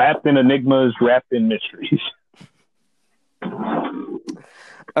wrapped in enigmas, wrapped in mysteries.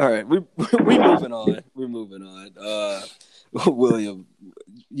 All right, we moving on. We're moving on. William,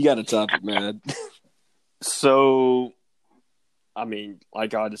 you got a topic, man. So, I mean,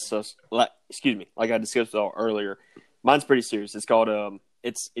 like I discussed all earlier, mine's pretty serious. It's called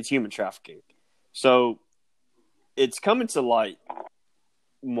it's human trafficking. So, it's coming to light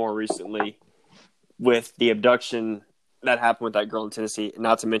more recently with the abduction that happened with that girl in Tennessee,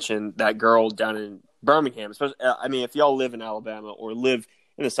 not to mention that girl down in Birmingham. Especially, I mean, if y'all live in Alabama or live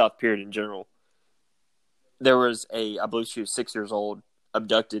in the South period in general, there was I believe she was 6 years old,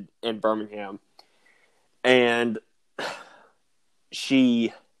 abducted in Birmingham. And it's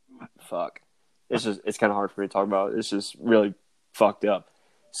kind of hard for me to talk about. It's just really fucked up.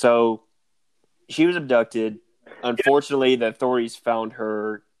 So she was abducted. Unfortunately, the authorities found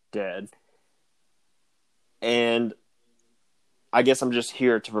her dead. And I guess I'm just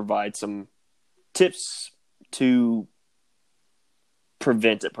here to provide some tips to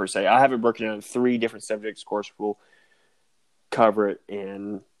prevent it, per se. I have it broken down in 3 different subjects. Of course, we'll cover it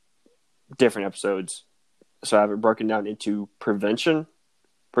in different episodes. So I have it broken down into prevention,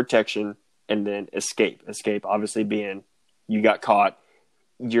 protection, and then escape. Escape, obviously, being you got caught,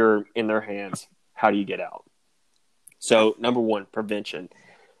 you're in their hands. How do you get out? So, number 1, prevention.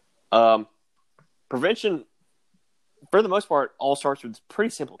 Prevention, for the most part, all starts with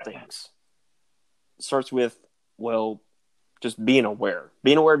pretty simple things. It starts with, just being aware.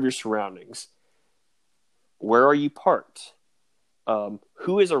 Being aware of your surroundings. Where are you parked?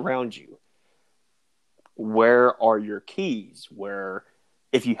 Who is around you? Where are your keys?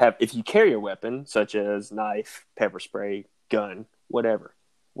 If you carry a weapon, such as knife, pepper spray, gun, whatever,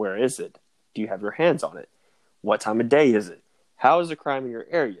 where is it? Do you have your hands on it? What time of day is it? How is the crime in your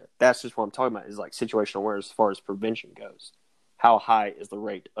area? That's just what I'm talking about, is like situational awareness as far as prevention goes. How high is the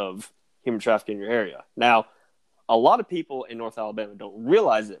rate of human trafficking in your area? Now, a lot of people in North Alabama don't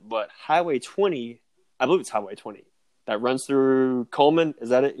realize it, but Highway 20, I believe it's Highway 20, that runs through Coleman. Is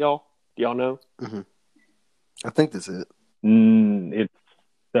that it, y'all? Do y'all know? Mm-hmm. I think that's it.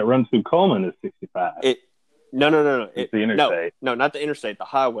 That runs through Coleman is 65. No. It's the interstate. No, not the interstate. The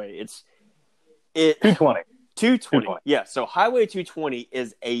highway. It's 220. 220. Yeah. So Highway 220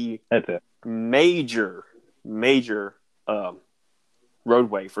 is that's it. major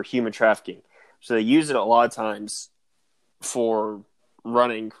roadway for human trafficking. So they use it a lot of times for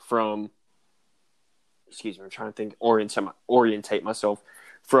running from. Excuse me. I'm trying to think. Orientate myself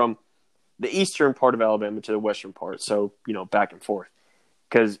from the eastern part of Alabama to the western part. So back and forth,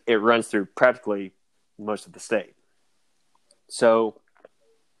 because it runs through practically most of the state. So,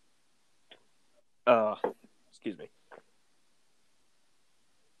 excuse me.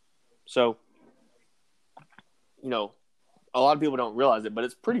 So, a lot of people don't realize it, but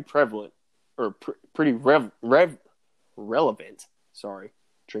it's pretty prevalent or pretty relevant. Sorry,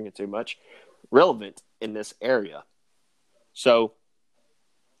 drinking too much. Relevant in this area. So,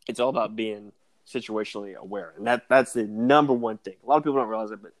 it's all about being situationally aware, and that's the number one thing. A lot of people don't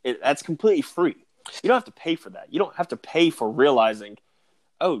realize it, but that's completely free. You don't have to pay for that. You don't have to pay for realizing,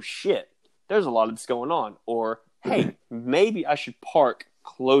 oh shit, there's a lot of this going on, or hey, maybe I should park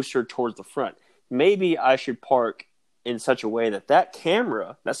closer towards the front. Maybe I should park in such a way that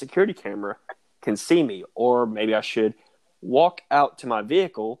camera, that security camera, can see me, or maybe I should walk out to my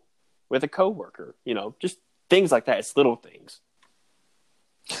vehicle with a coworker. Just things like that. It's little things.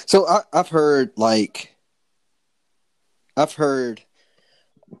 So I've heard like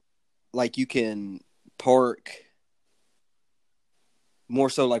you can park more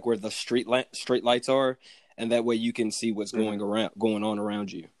so like where the street lights are, and that way you can see what's going on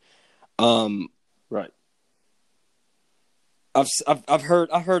around you. Right. I've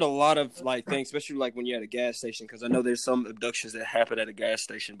heard a lot of like things, especially like when you're at a gas station, because I know there's some abductions that happen at a gas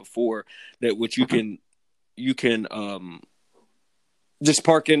station before that, which you can just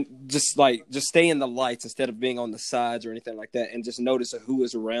park in, just stay in the lights instead of being on the sides or anything like that, and just notice who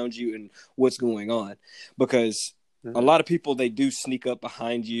is around you and what's going on. Because a lot of people, they do sneak up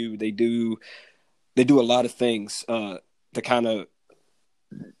behind you. They do a lot of things to kind of,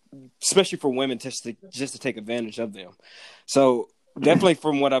 especially for women, just to take advantage of them. So definitely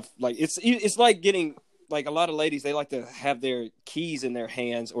from what I've like, it's like getting like a lot of ladies, they like to have their keys in their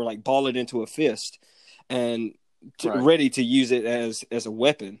hands or like ball it into a fist. And ready to use it as a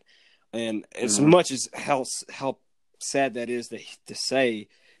weapon. And as much as how sad that is to say,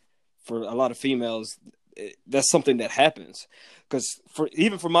 for a lot of females, that's something that happens. Because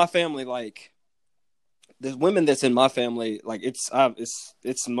even for my family, like the women that's in my family, like it's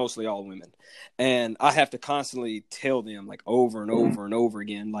mostly all women, and I have to constantly tell them, like, over and over and over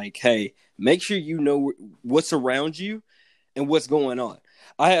again, like, hey, make sure you know what's around you and what's going on.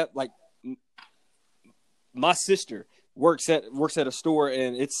 I have, like, my sister works at a store,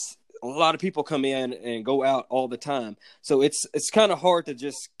 and it's a lot of people come in and go out all the time. So it's kind of hard to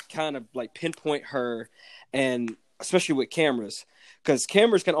just kind of like pinpoint her, and especially with cameras, because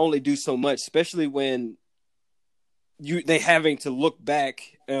cameras can only do so much, especially when they having to look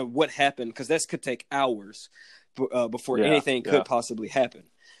back at what happened, because that could take hours before anything could possibly happen.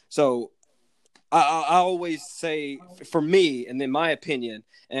 So I always say, for me, and in my opinion,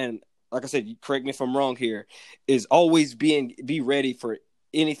 and like I said, correct me if I'm wrong here, is always be ready for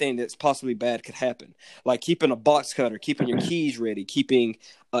anything that's possibly bad could happen. Like keeping a box cutter, keeping your keys ready, keeping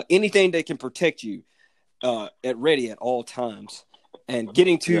anything that can protect you ready at all times. And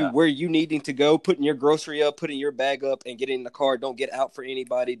getting to where you needing to go, putting your grocery up, putting your bag up, and getting in the car. Don't get out for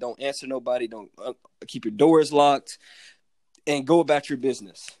anybody. Don't answer nobody. Don't keep your doors locked, and go about your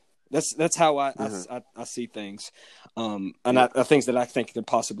business. That's how I see things, and things that I think could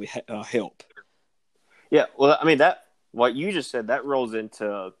possibly help. Yeah, well, I mean, that what you just said, that rolls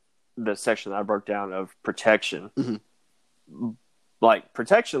into the section that I broke down of protection. Like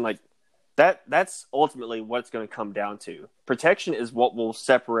protection, like. That's ultimately what it's going to come down to. Protection is what will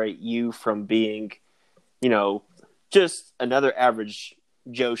separate you from being, just another average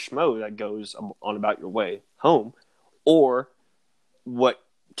Joe Schmo that goes on about your way home, or what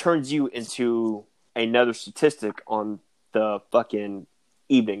turns you into another statistic on the fucking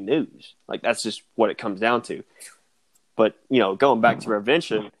evening news. Like, that's just what it comes down to. But, going back to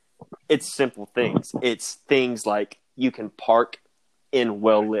prevention, it's simple things. It's things like you can park in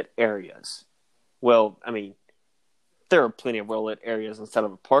well-lit areas. Well, I mean, there are plenty of well-lit areas instead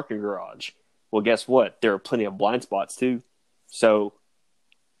of a parking garage. Well, guess what? There are plenty of blind spots too. So,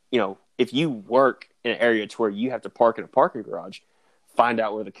 if you work in an area to where you have to park in a parking garage, find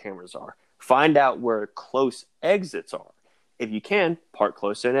out where the cameras are. Find out where close exits are. If you can, park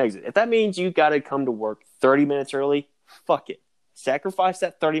close to an exit. If that means you got to come to work 30 minutes early, fuck it. Sacrifice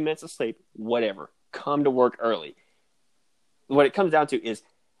that 30 minutes of sleep, whatever. Come to work early. What it comes down to is,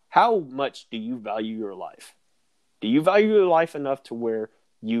 how much do you value your life? Do you value your life enough to where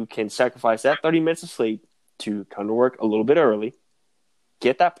you can sacrifice that 30 minutes of sleep to come to work a little bit early,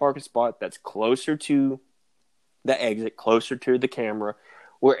 get that parking spot that's closer to the exit, closer to the camera,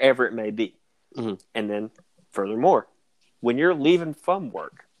 wherever it may be? And then, furthermore, when you're leaving from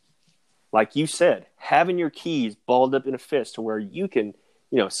work, like you said, having your keys balled up in a fist to where you can,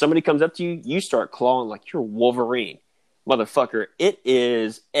 somebody comes up to you, you start clawing like you're Wolverine. Motherfucker, it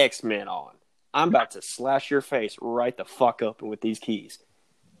is X-Men on. I'm about to slash your face right the fuck open with these keys.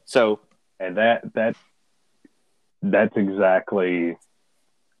 So, and that's exactly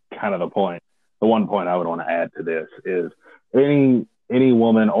kind of the point. The one point I would want to add to this is any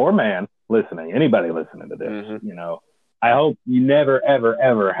woman or man listening, anybody listening to this, I hope you never, ever,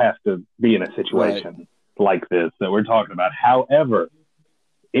 ever have to be in a situation like this that we're talking about. However,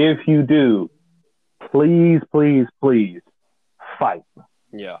 if you do, please, please, please fight.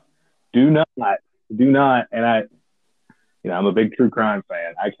 Yeah. Do not. And I'm a big true crime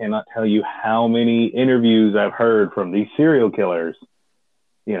fan. I cannot tell you how many interviews I've heard from these serial killers,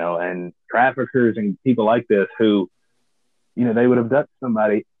 and traffickers and people like this who, they would abduct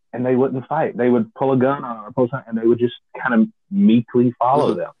somebody and they wouldn't fight. They would pull a gun on or pull something, and they would just kind of meekly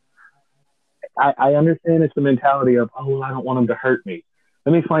follow them. I understand it's the mentality of, oh, well, I don't want them to hurt me.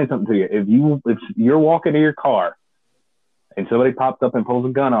 Let me explain something to you. If you're walking to your car and somebody pops up and pulls a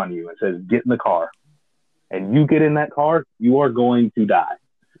gun on you and says, get in the car, and you get in that car, you are going to die.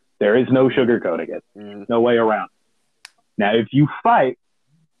 There is no sugarcoating it. No way around it. Now, if you fight,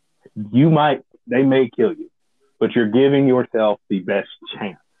 they may kill you, but you're giving yourself the best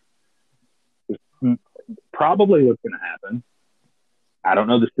chance. Probably what's going to happen, I don't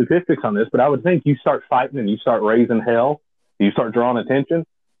know the statistics on this, but I would think you start fighting and you start raising hell, you start drawing attention,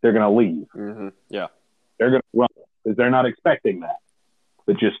 they're going to leave. Yeah. They're going to run because they're not expecting that.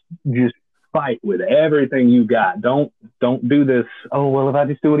 But just fight with everything you got. Don't do this, oh, well, if I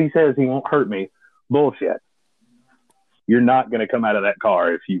just do what he says, he won't hurt me. Bullshit. You're not going to come out of that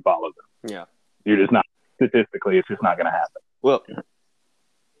car if you follow them. Yeah. You're just not. Statistically, it's just not going to happen. Well,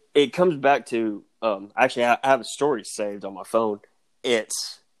 it comes back to, actually, I have a story saved on my phone.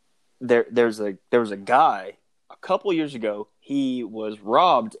 It's, there was a guy, a couple years ago, he was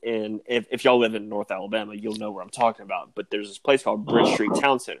robbed in. If y'all live in North Alabama, you'll know where I'm talking about. But there's this place called Bridge Street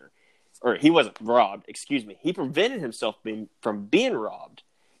Town Center. Or he wasn't robbed, excuse me. He prevented himself from being robbed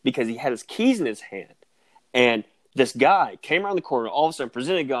because he had his keys in his hand. And this guy came around the corner, all of a sudden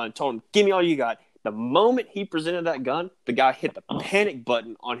presented a gun, told him, "Give me all you got." The moment he presented that gun, the guy hit the panic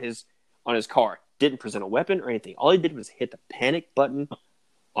button on his car. Didn't present a weapon or anything. All he did was hit the panic button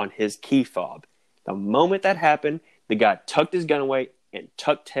on his key fob. The moment that happened, the guy tucked his gun away and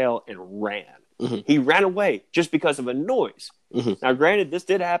tucked tail and ran. Mm-hmm. He ran away just because of a noise. Mm-hmm. Now, granted, this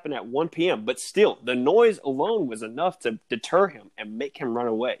did happen at 1 p.m., but still, the noise alone was enough to deter him and make him run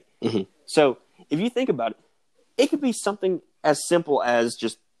away. Mm-hmm. So, if you think about it, it could be something as simple as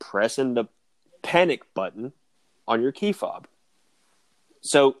just pressing the panic button on your key fob.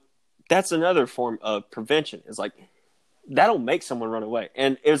 So, that's another form of prevention. It's like, that'll make someone run away.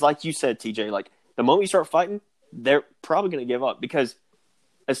 And it was like you said, TJ, like, the moment you start fighting, they're probably going to give up because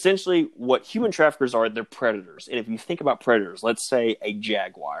essentially what human traffickers are, they're predators. And if you think about predators, let's say a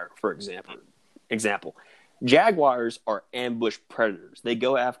jaguar, for example. Jaguars are ambush predators. They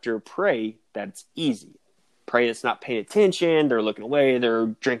go after prey that's easy. Prey that's not paying attention, they're looking away, they're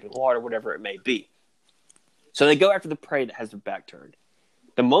drinking water, whatever it may be. So they go after the prey that has their back turned.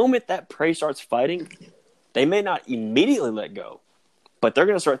 The moment that prey starts fighting, they may not immediately let go, but they're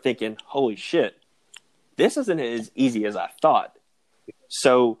going to start thinking, holy shit, this isn't as easy as I thought.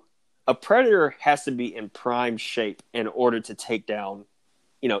 So a predator has to be in prime shape in order to take down,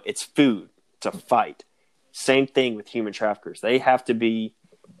 its food, to fight. Same thing with human traffickers. They have to be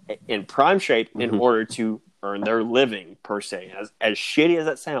in prime shape in order to earn their living, per se. As shitty as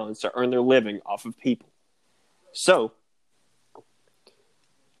that sounds, to earn their living off of people. So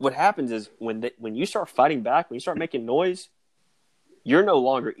what happens is when you start fighting back, when you start making noise, you're no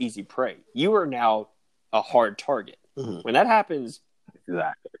longer easy prey. You are now a hard target. Mm-hmm. When that happens,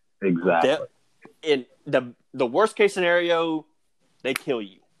 exactly. In the worst case scenario, they kill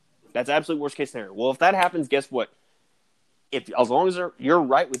you. That's absolute worst case scenario. Well, if that happens, guess what? As long as you're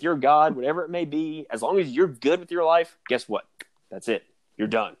right with your God, whatever it may be, as long as you're good with your life, guess what? That's it. You're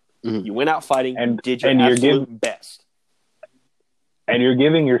done. Mm-hmm. You went out fighting and did your absolute best. And you're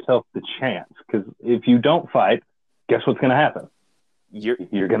giving yourself the chance, because if you don't fight, guess what's going to happen?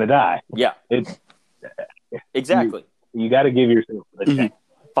 You're going to die. Yeah. Exactly. You got to give yourself the chance.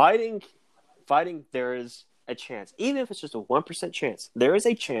 Fighting, there is a chance. Even if it's just a 1% chance, there is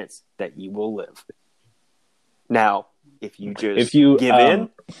a chance that you will live. Now, if you give in,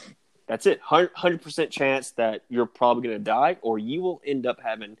 that's it. 100% chance that you're probably going to die, or you will end up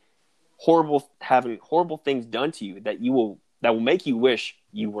having horrible things done to you that will make you wish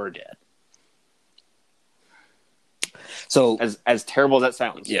you were dead. So, as terrible as that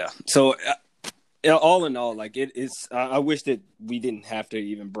sounds, yeah. So, all in all, like it is. I wish that we didn't have to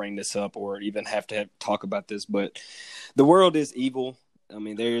even bring this up or even have to talk about this. But the world is evil. I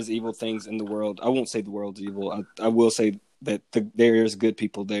mean, there's evil things in the world. I won't say the world's evil. I will say that there's good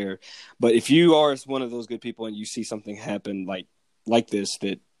people there. But if you are one of those good people and you see something happen like this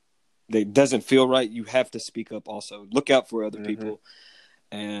that doesn't feel right, you have to speak up. Also, look out for other people.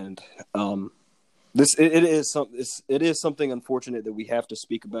 And it is something unfortunate that we have to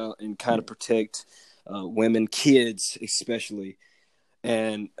speak about and kind of protect women, kids especially,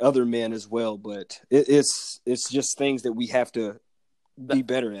 and other men as well. But it's just things that we have to be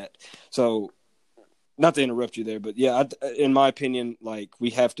better at. So, not to interrupt you there, but yeah, in my opinion, like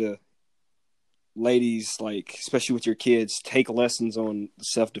we have to, ladies, like especially with your kids, take lessons on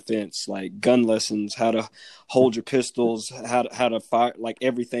self-defense, like gun lessons, how to hold your pistols, how to fire, like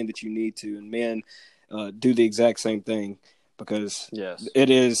everything that you need to, and men do the exact same thing, because yes,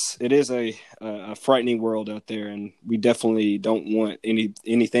 it is a frightening world out there, and we definitely don't want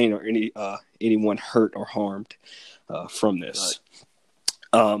anything or anyone hurt or harmed from this.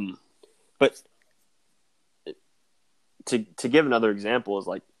 Right. But to give another example is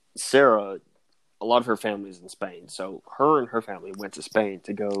like Sarah. A lot of her family's in Spain, so her and her family went to Spain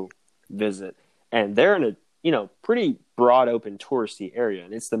to go visit, and they're in a pretty broad open touristy area,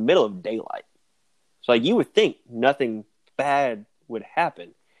 and it's the middle of daylight. So like you would think nothing bad would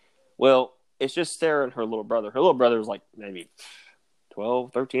happen. Well, it's just Sarah and her little brother. Her little brother was like maybe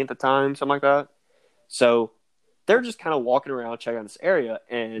 12, 13 at the time, something like that. So they're just kind of walking around checking out this area,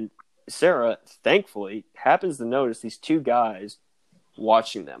 and Sarah, thankfully, happens to notice these two guys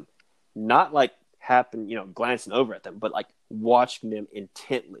watching them. Not like glancing over at them, but like watching them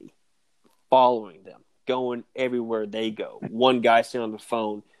intently, following them, going everywhere they go. One guy sitting on the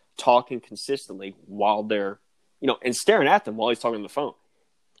phone, talking consistently while they're, and staring at them while he's talking on the phone.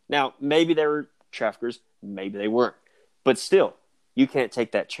 Now, maybe they were traffickers, Maybe they weren't. But still, you can't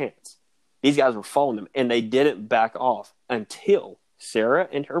take that chance. These guys were following them, and they didn't back off until Sarah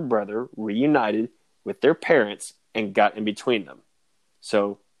and her brother reunited with their parents and got in between them.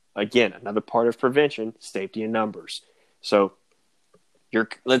 So, again, another part of prevention, safety in numbers. So,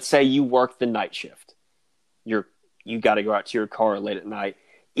 let's say you work the night shift. You got to go out to your car late at night,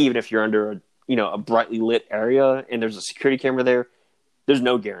 even if you're under a brightly lit area and there's a security camera there. There's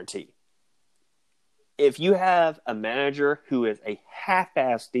no guarantee. If you have a manager who is a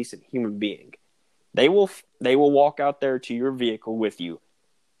half-assed decent human being, they will walk out there to your vehicle with you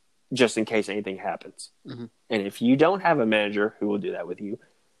just in case anything happens. Mm-hmm. And if you don't have a manager who will do that with you,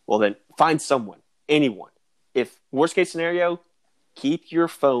 well, then find someone, anyone. If worst case scenario, keep your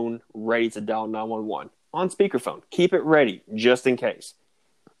phone ready to dial 911 on speakerphone. Keep it ready just in case.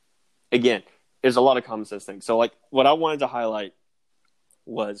 Again, there's a lot of common sense things. So, like, what I wanted to highlight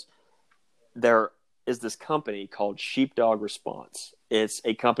was there is this company called Sheepdog Response. It's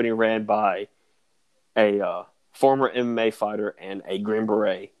a company ran by a former MMA fighter and a Green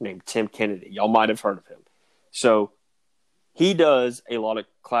Beret named Tim Kennedy. Y'all might have heard of him. So he does a lot of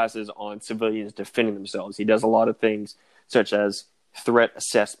classes on civilians defending themselves. He does a lot of things such as threat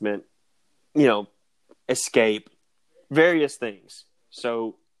assessment, escape, various things.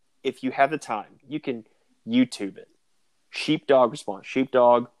 So if you have the time, you can YouTube it. Sheepdog Response.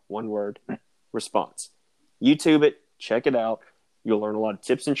 Sheepdog, one word, response. YouTube it. Check it out. You'll learn a lot of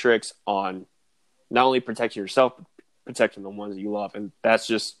tips and tricks on not only protecting yourself, but protecting the ones that you love. And that's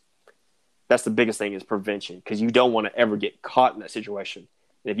the biggest thing is prevention, because you don't want to ever get caught in that situation.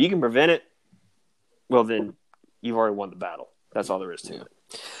 And if you can prevent it, well, then you've already won the battle. That's all there is to it.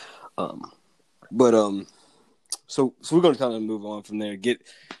 So we're going to kind of move on from there. Get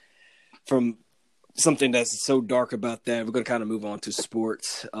from something that's so dark about that. We're going to kind of move on to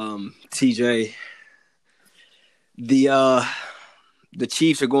sports. TJ, the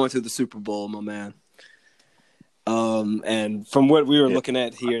Chiefs are going to the Super Bowl, my man. And from what we were looking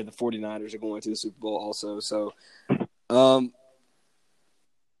at here, the 49ers are going to the Super Bowl also. So,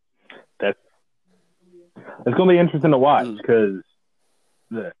 it's going to be interesting to watch because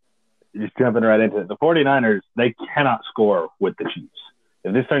just jumping right into it, the 49ers, they cannot score with the Chiefs.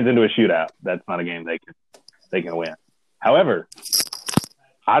 If this turns into a shootout, that's not a game they can win. However,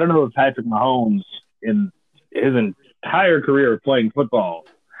 I don't know if Patrick Mahomes in his entire career of playing football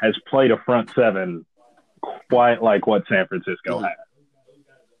has played a front seven quite like what San Francisco has.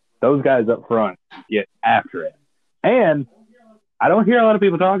 Those guys up front get after it. And I don't hear a lot of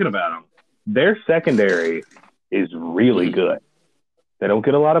people talking about them. Their secondary is really good. They don't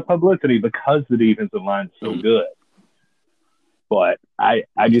get a lot of publicity because the defensive line's so good. But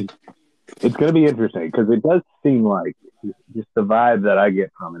it's going to be interesting because it does seem like just the vibe that I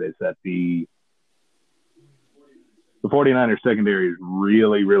get from it is that the 49ers secondary is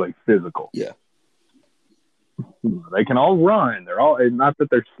really, really physical. Yeah. They can all run. They're all, not that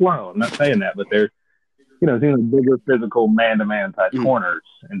they're slow. I'm not saying that, but they're, seeing like bigger physical man-to-man type corners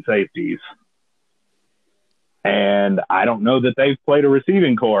and safeties. And I don't know that they've played a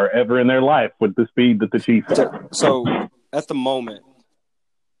receiving core ever in their life with the speed that the Chiefs have. So at the moment,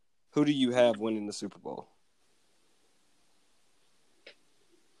 who do you have winning the Super Bowl?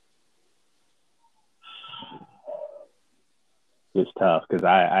 It's tough because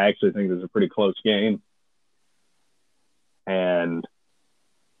I actually think this is a pretty close game. And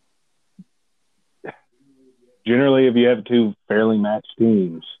generally, if you have two fairly matched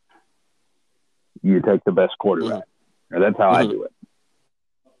teams, you take the best quarterback. Or that's how I do it.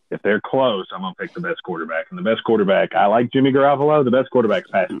 If they're close, I'm going to pick the best quarterback. And the best quarterback, I like Jimmy Garoppolo. The best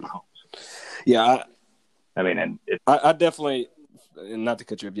quarterback's Patrick Mahomes. Yeah. I definitely, and not to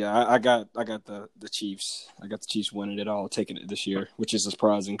cut you up, I got the Chiefs. I got the Chiefs winning it all, taking it this year, which is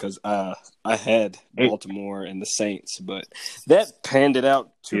surprising because I had Baltimore and the Saints, but that panned it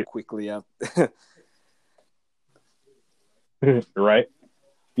out too quickly. Right.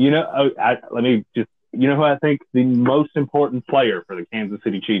 Let me just, who I think the most important player for the Kansas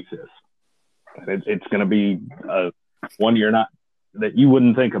City Chiefs is? It's going to be one that you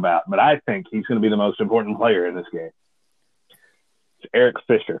wouldn't think about, but I think he's going to be the most important player in this game. It's Eric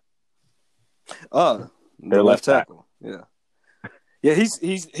Fisher. Their left tackle. Yeah. Yeah, he's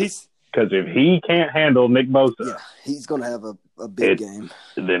because if he can't handle Nick Bosa, he's going to have a big game.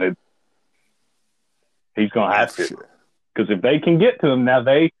 Then he's going to have to. Because if they can get to him now,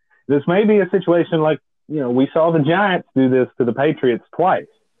 this may be a situation like, we saw the Giants do this to the Patriots twice.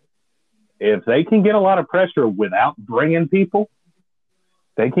 If they can get a lot of pressure without bringing people,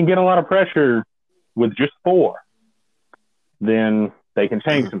 they can get a lot of pressure with just 4. Then they can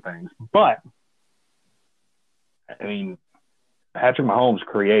change some things. But I mean, Patrick Mahomes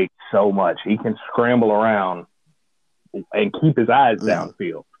creates so much. He can scramble around and keep his eyes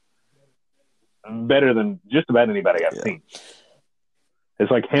downfield better than just about anybody I've seen.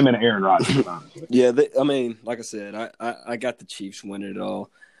 It's like him and Aaron Rodgers, honestly. Yeah, I mean, like I said, I got the Chiefs winning it all.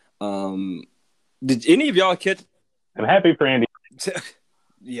 Did any of y'all catch? I'm happy for Andy.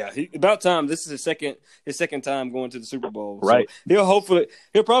 Yeah, about time. This is his second time going to the Super Bowl. Right. So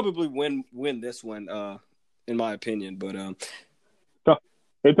he'll probably win this one, in my opinion. But so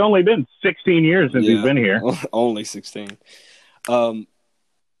it's only been 16 years since he's been here. Only 16. Have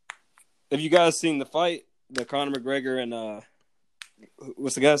you guys seen the fight? The Conor McGregor and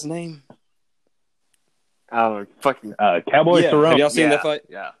what's the guy's name? I don't know. Fucking Cowboy Cerrone. Have y'all seen that fight?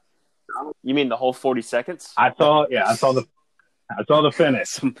 Yeah. You mean the whole 40 seconds? I saw the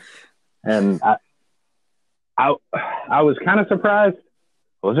finish, and I was kind of surprised.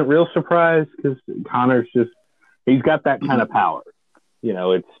 I wasn't real surprised because Conor's he's got that kind of power. You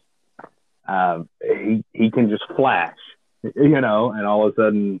know, it's he can just flash. You know, and all of a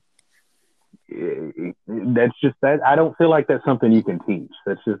sudden, that's just that. I don't feel like that's something you can teach.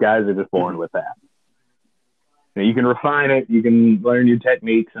 That's just guys are just born with that. You can refine it, you can learn your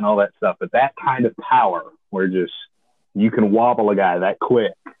techniques and all that stuff, but that kind of power where you can wobble a guy that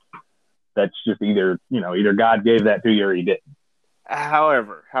quick, that's just either God gave that to you or he didn't.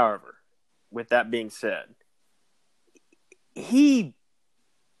 However, with that being said, he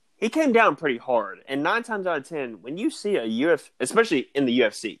came down pretty hard, and 9 times out of 10, when you see especially in the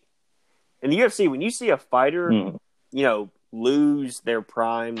UFC, when you see a fighter, lose their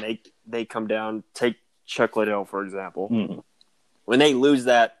prime, they come down, take Chuck Liddell, for example. When they lose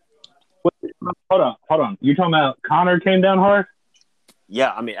that. Hold on. You're talking about Conor came down hard?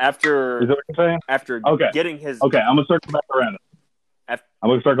 Yeah, I mean, after. Is that what you're saying? After getting his. Okay, I'm going to circle back around to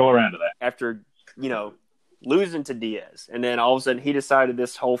that. After, losing to Diaz. And then all of a sudden he decided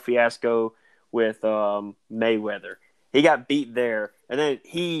this whole fiasco with Mayweather. He got beat there. And then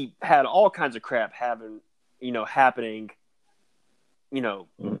he had all kinds of crap happening,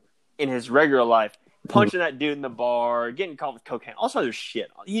 in his regular life. Punching that dude in the bar, getting caught with cocaine, all sorts of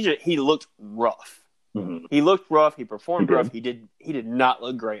shit. He looked rough. He looked rough. He performed rough. He did not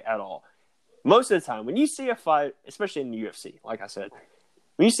look great at all. Most of the time, when you see a fight, especially in the UFC, like I said,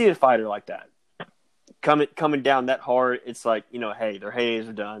 when you see a fighter like that coming down that hard, it's like, hey, their days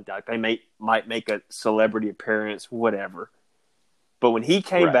are done. Like they might make a celebrity appearance, whatever. But when he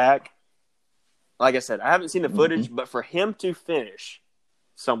came back, like I said, I haven't seen the footage, but for him to finish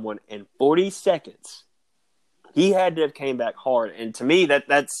someone in 40 seconds, he had to have came back hard, and to me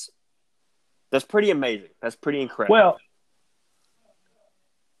that's pretty amazing. That's pretty incredible.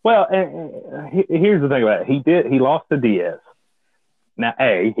 Well, here's the thing about it. He lost to Diaz. Now,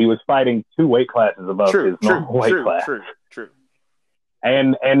 he was fighting 2 weight classes above his normal weight class. True.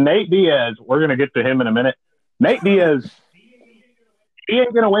 And Nate Diaz, we're gonna get to him in a minute. Nate Diaz, he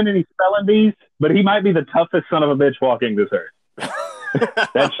ain't gonna win any spelling bees, but he might be the toughest son of a bitch walking this earth.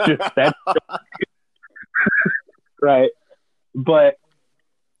 that's right. But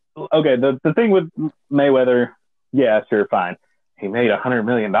okay, the thing with Mayweather, yeah, sure, fine. He made $100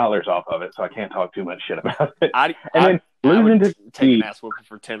 million off of it, so I can't talk too much shit about it. I would take an ass whooping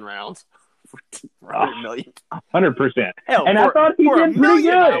for 10 rounds for $100 million. 100%. And I thought he did pretty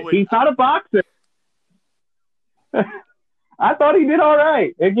good. He's not a boxer. I thought he did all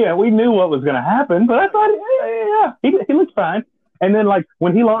right. Again, we knew what was going to happen, but I thought, he looked fine. And then,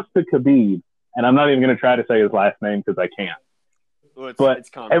 when he lost to Khabib, and I'm not even going to try to say his last name because I can't. Well, but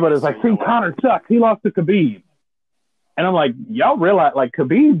everybody was like, see, Conor sucks. He lost to Khabib. And I'm like, y'all realize,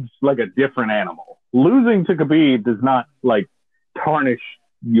 Khabib's a different animal. Losing to Khabib does not, tarnish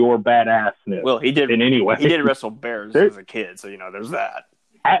your badassness. Well, he did in any way. He did wrestle bears as a kid, so, there's that.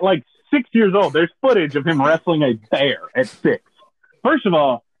 At, 6 years old, there's footage of him wrestling a bear at 6. First of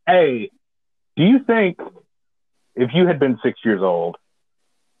all, do you think if you had been 6 years old,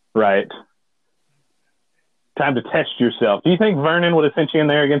 right, time to test yourself, do you think Vernon would have sent you in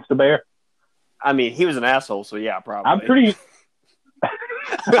there against a bear? I mean, he was an asshole, so yeah, probably. I'm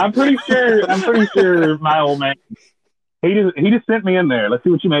pretty sure my old man, he just sent me in there. Let's see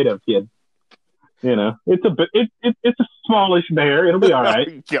what you made of, kid. It's a smallish bear. It'll be all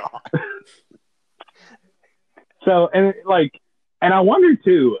right. God. So, and I wonder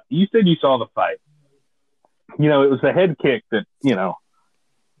too, you said you saw the fight. It was the head kick that,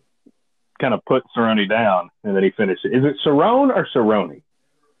 kind of put Cerrone down, and then he finished it. Is it Cerrone or Cerrone?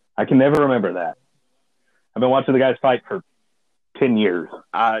 I can never remember that. I've been watching the guys fight for 10 years.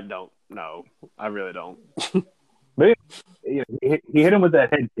 I don't know. I really don't. But he hit him with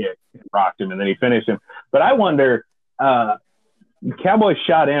that head kick, and rocked him, and then he finished him. But I wonder, Cowboy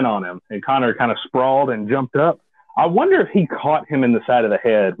shot in on him, and Conor kind of sprawled and jumped up. I wonder if he caught him in the side of the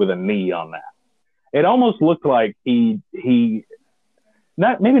head with a knee on that. It almost looked like he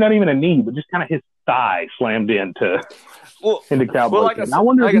not even a knee, but just kind of his thigh slammed into Cowboy. Well, I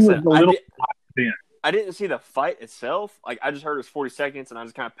wonder if he was a little. I didn't see the fight itself. Like, I just heard it was 40 seconds, and I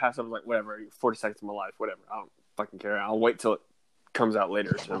just kind of passed up. I was like, whatever, 40 seconds of my life, whatever. I don't fucking care. I'll wait till it comes out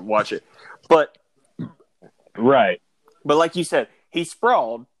later to watch it. But right. But like you said, he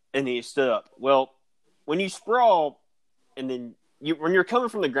sprawled and he stood up. Well, when you sprawl and then when you're coming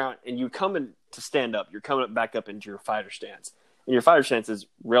from the ground and you come in to stand up, you're coming back up into your fighter stance. And your fighter stance is,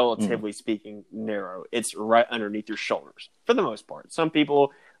 relatively speaking, narrow. It's right underneath your shoulders for the most part. Some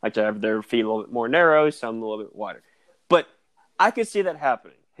people like to have their feet a little bit more narrow, some a little bit wider. But I could see that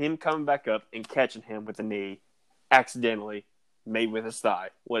happening. Him coming back up and catching him with a knee accidentally, maybe with his thigh,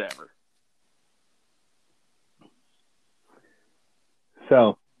 whatever.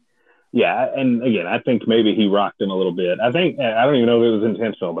 So, yeah, and again, I think maybe he rocked him a little bit. I don't even know if it was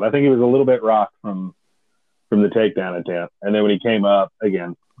intentional, but I think he was a little bit rocked from the takedown attempt. And then when he came up,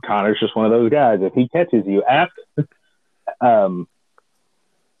 again, Conor's just one of those guys. If he catches you, ask,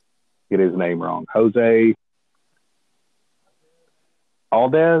 get his name wrong, Jose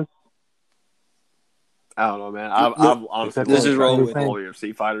Aldez? I don't know, man. I've honestly this is wrong with all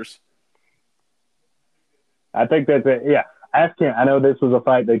UFC fighters. I think that's it. Yeah. Ask him. I know this was a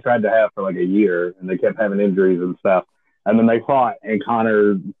fight they tried to have for like a year, and they kept having injuries and stuff. And then they fought, and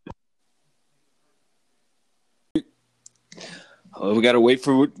Conor. Oh, we got to wait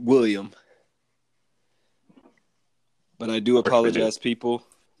for William. But I do apologize, people,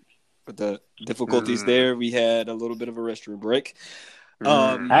 for the difficulties there. We had a little bit of a restroom break.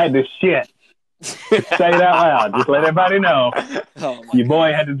 I had to shit. Say it out loud. Just let everybody know. Your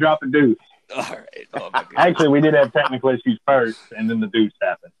boy had to drop a deuce. All right. Oh, my God. Actually, we did have technical issues first, and then the deuce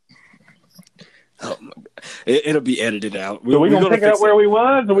happened. Oh my God. It'll be edited out. So we're going to pick up where we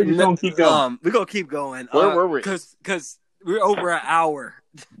was, or we just going to keep going? We're going to keep going. Where were we? Because we're over an hour.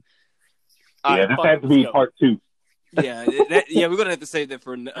 Yeah, this has to be part 2. Yeah, we're going to have to save that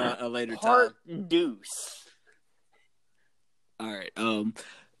for a later time. Part deuce. All right.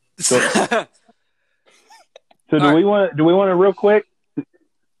 So do we want to real quick?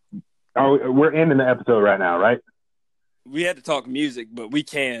 We're ending the episode right now, right? We had to talk music, but we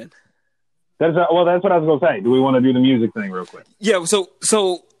can. That's what I was going to say. Do we want to do the music thing real quick? Yeah. So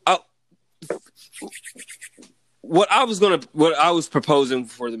what I was proposing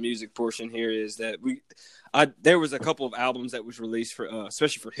for the music portion here is that there was a couple of albums that was released for,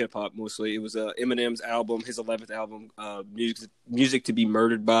 especially for hip hop mostly. It was Eminem's album, his 11th album, Music to Be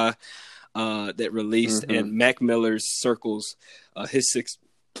Murdered By, that released, and Mac Miller's Circles, his 6th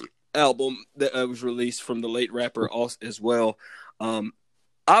album that was released from the late rapper as well.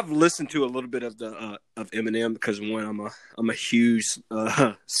 I've listened to a little bit of Eminem because one, I'm a huge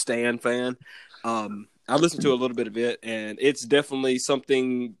Stan fan. I listened to a little bit of it, and it's definitely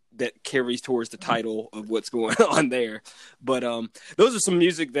something that carries towards the title of what's going on there. But those are some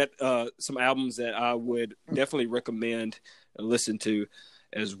music that some albums that I would definitely recommend listen to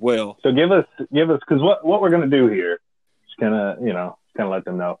as well. So give us because what we're gonna do here is kind of let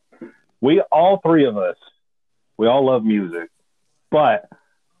them know. All three of us, we all love music, but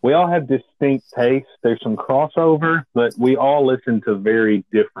we all have distinct tastes. There's some crossover, but we all listen to very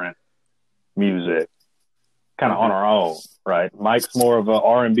different music, kind of on our own, right? Mike's more of a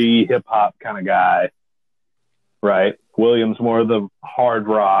R&B, hip hop kind of guy, right? William's more of the hard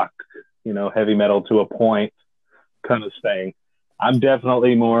rock, heavy metal to a point kind of thing. I'm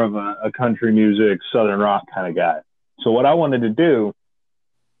definitely more of a country music, southern rock kind of guy. So what I wanted to do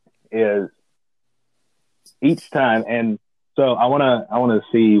is each time, and so I want to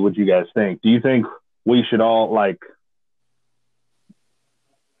see what you guys think. Do you think we should all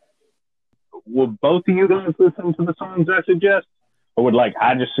would both of you guys listen to the songs I suggest, or would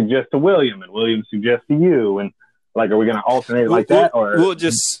I just suggest to William and William suggest to you, and are we going to alternate that, or what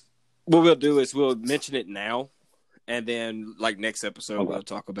we'll do is we'll mention it now, and then next episode we'll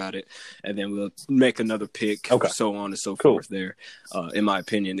talk about it, and then we'll make another pick, so on and so forth. There, in my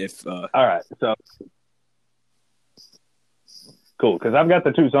opinion, all right, so cool, because I've got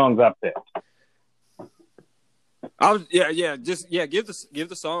the 2 songs I picked. Give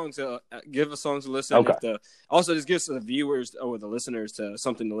the songs a listen. Okay. Also, just gives the viewers or the listeners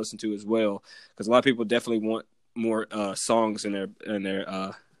something to listen to as well, because a lot of people definitely want more songs in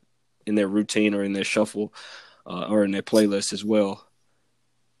their routine or in their shuffle or in their playlist as well.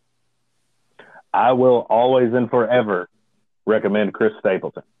 I will always and forever recommend Chris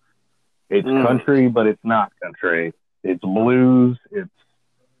Stapleton. It's country, but it's not country. It's blues. It's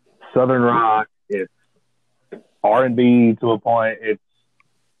southern rock. It's R&B to a point.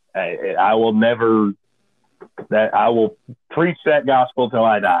 I will preach that gospel till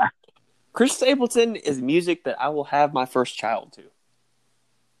I die. Chris Stapleton is music that I will have my first child to.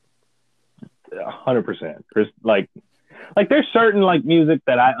 100%. Chris, like there's certain like music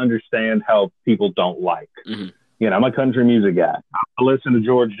that I understand how people don't like. Mm-hmm. You know, I'm a country music guy. I'm gonna listen to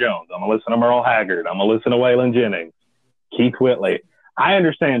George Jones. I'm gonna listen to Merle Haggard. I'm gonna listen to Waylon Jennings, Keith Whitley. I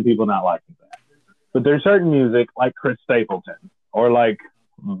understand people not liking that, but there's certain music like Chris Stapleton or like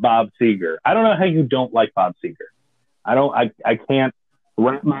Bob Seger. I don't know how you don't like Bob Seger. I can't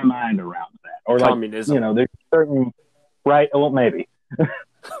wrap my mind around that. Or like, communism. you know, there's certain right. Well, maybe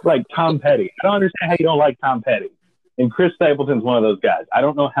like Tom Petty. I don't understand how you don't like Tom Petty. And Chris Stapleton's one of those guys. I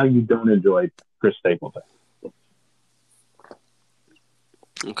don't know how you don't enjoy Chris Stapleton.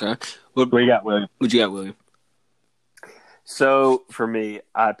 Okay. What you got, William? What you got, William? So for me,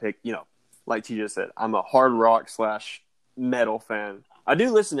 I pick, like TJ said, I'm a hard rock / metal fan. I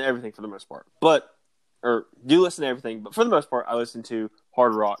do listen to everything for the most part, but for the most part, I listen to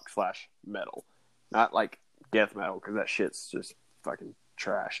hard rock / metal, not like death metal because that shit's just fucking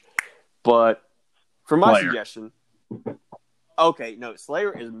trash. But for my suggestion, okay, no,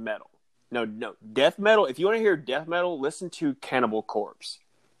 Slayer is metal. No, death metal. If you want to hear death metal, listen to Cannibal Corpse,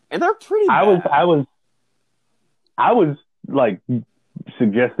 and they're pretty bad. I was like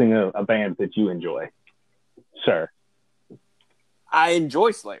suggesting a band that you enjoy, sir. I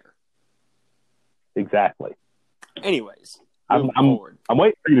enjoy Slayer. Exactly. Anyways, I'm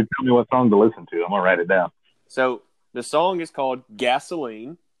waiting for you to tell me what song to listen to. I'm gonna write it down. So the song is called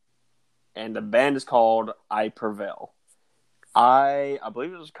Gasoline, and the band is called I Prevail. I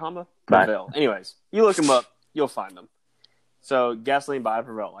believe it was comma Prevail. Right. Anyways, you look them up, you'll find them. So Gasoline by I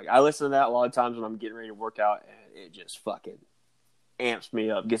Prevail. Like I listen to that a lot of times when I'm getting ready to work out, and it just fucking amps me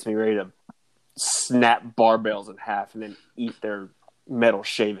up, gets me ready to snap barbells in half and then eat their metal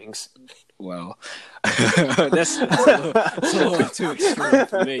shavings. Wow, that's a little too extreme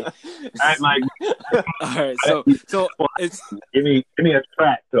for me. All right, Mike. All right, so it's give me a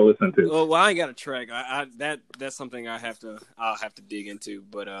track to listen to. Well, I ain't got a track. That's something I'll have to dig into.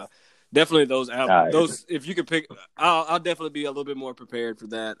 But definitely those albums. Those, if you could pick, I'll definitely be a little bit more prepared for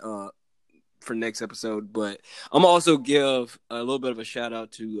that for next episode. But I'm also give a little bit of a shout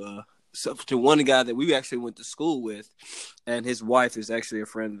out to one guy that we actually went to school with, and his wife is actually a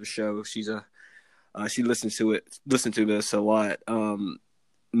friend of the show. She listens to this a lot.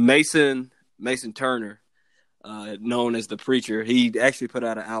 Mason Turner, known as the Preacher, he actually put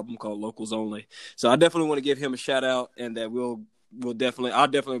out an album called Locals Only. So I definitely want to give him a shout out, and that I'll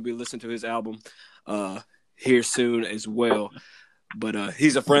definitely be listening to his album here soon as well. But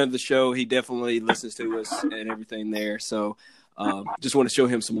he's a friend of the show. He definitely listens to us and everything there. So just want to show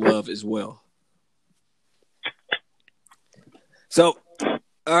him some love as well. So, all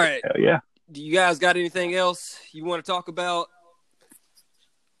right. Hell yeah. Do you guys got anything else you want to talk about?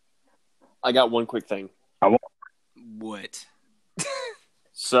 I got one quick thing. What?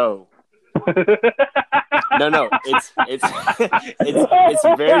 So, no, it's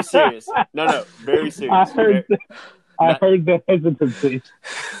very serious. No, very serious. I heard the hesitancy.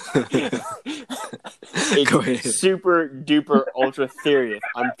 It's super duper ultra serious.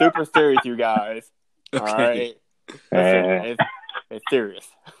 I'm super serious, you guys. Okay. All right, it's serious.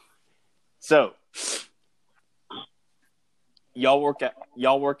 So, y'all work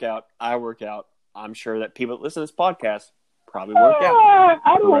out. I work out. I'm sure that people that listen to this podcast probably work out.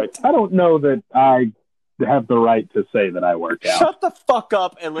 I don't know that I have the right to say that I work out. Shut the fuck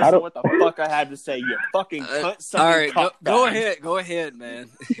up and listen to what the fuck I have to say, you fucking cunt. All right, go ahead, man.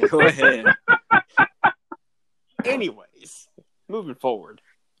 Go ahead. Anyways, moving forward.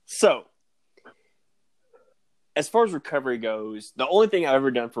 So, as far as recovery goes, the only thing I've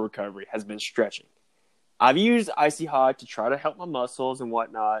ever done for recovery has been stretching. I've used Icy Hot to try to help my muscles and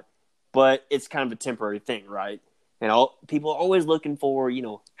whatnot, but it's kind of a temporary thing, right? And people are always looking for,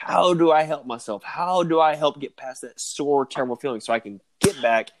 how do I help myself? How do I help get past that sore, terrible feeling so I can get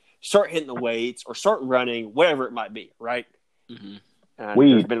back, start hitting the weights, or start running, whatever it might be, right? Mm-hmm.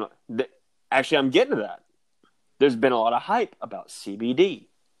 Actually, I'm getting to that. There's been a lot of hype about CBD,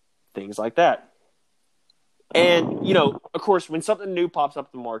 things like that. And, of course, when something new pops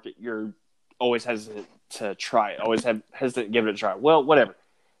up in the market, you're always hesitant to try it, always hesitant to give it a try. Well, whatever.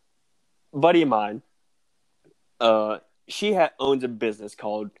 Buddy of mine, she owns a business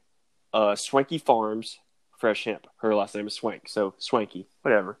called Swanky Farms Fresh Hemp. Her last name is Swank. So Swanky.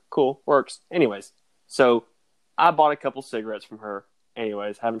 Whatever. Cool. Works. Anyways. So I bought a couple cigarettes from her.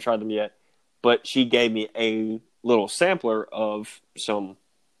 Anyways. Haven't tried them yet. But she gave me a little sampler of some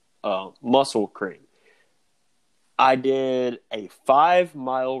muscle cream. I did a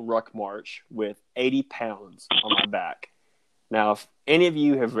 5-mile ruck march with 80 pounds on my back. Now, if any of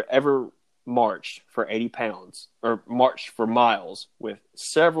you have ever marched for 80 pounds or marched for miles with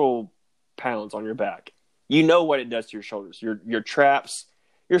several pounds on your back, you know what it does to your shoulders. Your traps,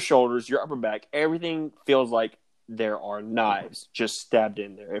 your shoulders, your upper back, everything feels like there are knives just stabbed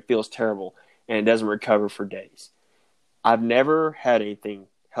in there. It feels terrible, and it doesn't recover for days. I've never had anything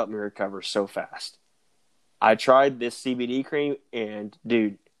help me recover so fast. I tried this CBD cream, and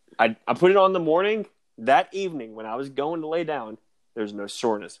dude, I put it on in the morning. That evening, when I was going to lay down, there's no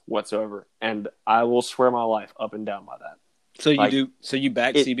soreness whatsoever, and I will swear my life up and down by that. So you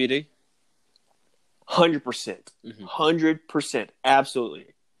back CBD? 100%, 100%, absolutely.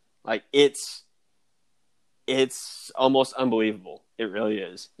 Like it's almost unbelievable. It really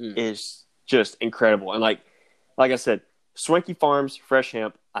is. It's just incredible, and like I said, Swanky Farms Fresh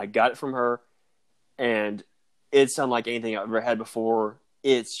Hemp. I got it from her, and it's unlike anything I've ever had before.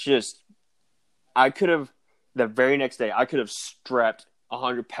 It's just, the very next day, I could have strapped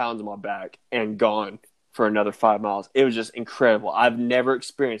 100 pounds on my back and gone for another 5 miles. It was just incredible. I've never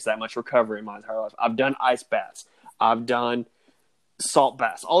experienced that much recovery in my entire life. I've done ice baths. I've done salt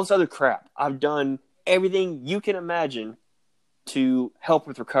baths, all this other crap. I've done everything you can imagine to help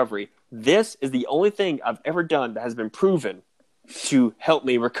with recovery. This is the only thing I've ever done that has been proven to help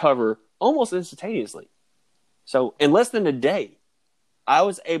me recover almost instantaneously. So in less than a day, I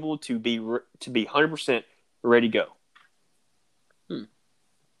was able to be 100% ready to go.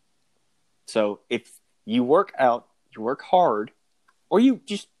 So if you work out, you work hard, or you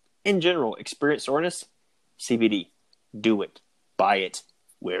just in general experience soreness, CBD, do it, buy it,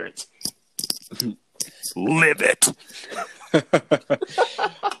 wear it, live it.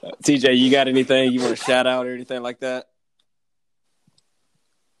 TJ, you got anything you want to shout out or anything like that?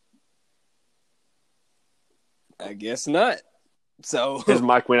 I guess not. So his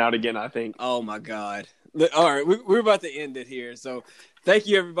mic went out again, I think. Oh my God! All right, we're about to end it here. So thank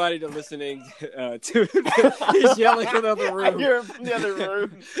you everybody to listening to he's yelling in the other room. I hear him from the other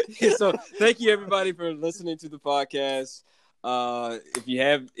room. So thank you everybody for listening to the podcast. If you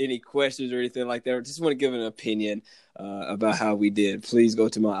have any questions or anything like that, or just want to give an opinion about how we did, please go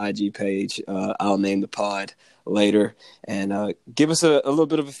to my IG page. I'll name the pod later and give us a little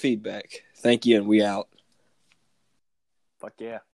bit of a feedback. Thank you, and we out. Fuck yeah.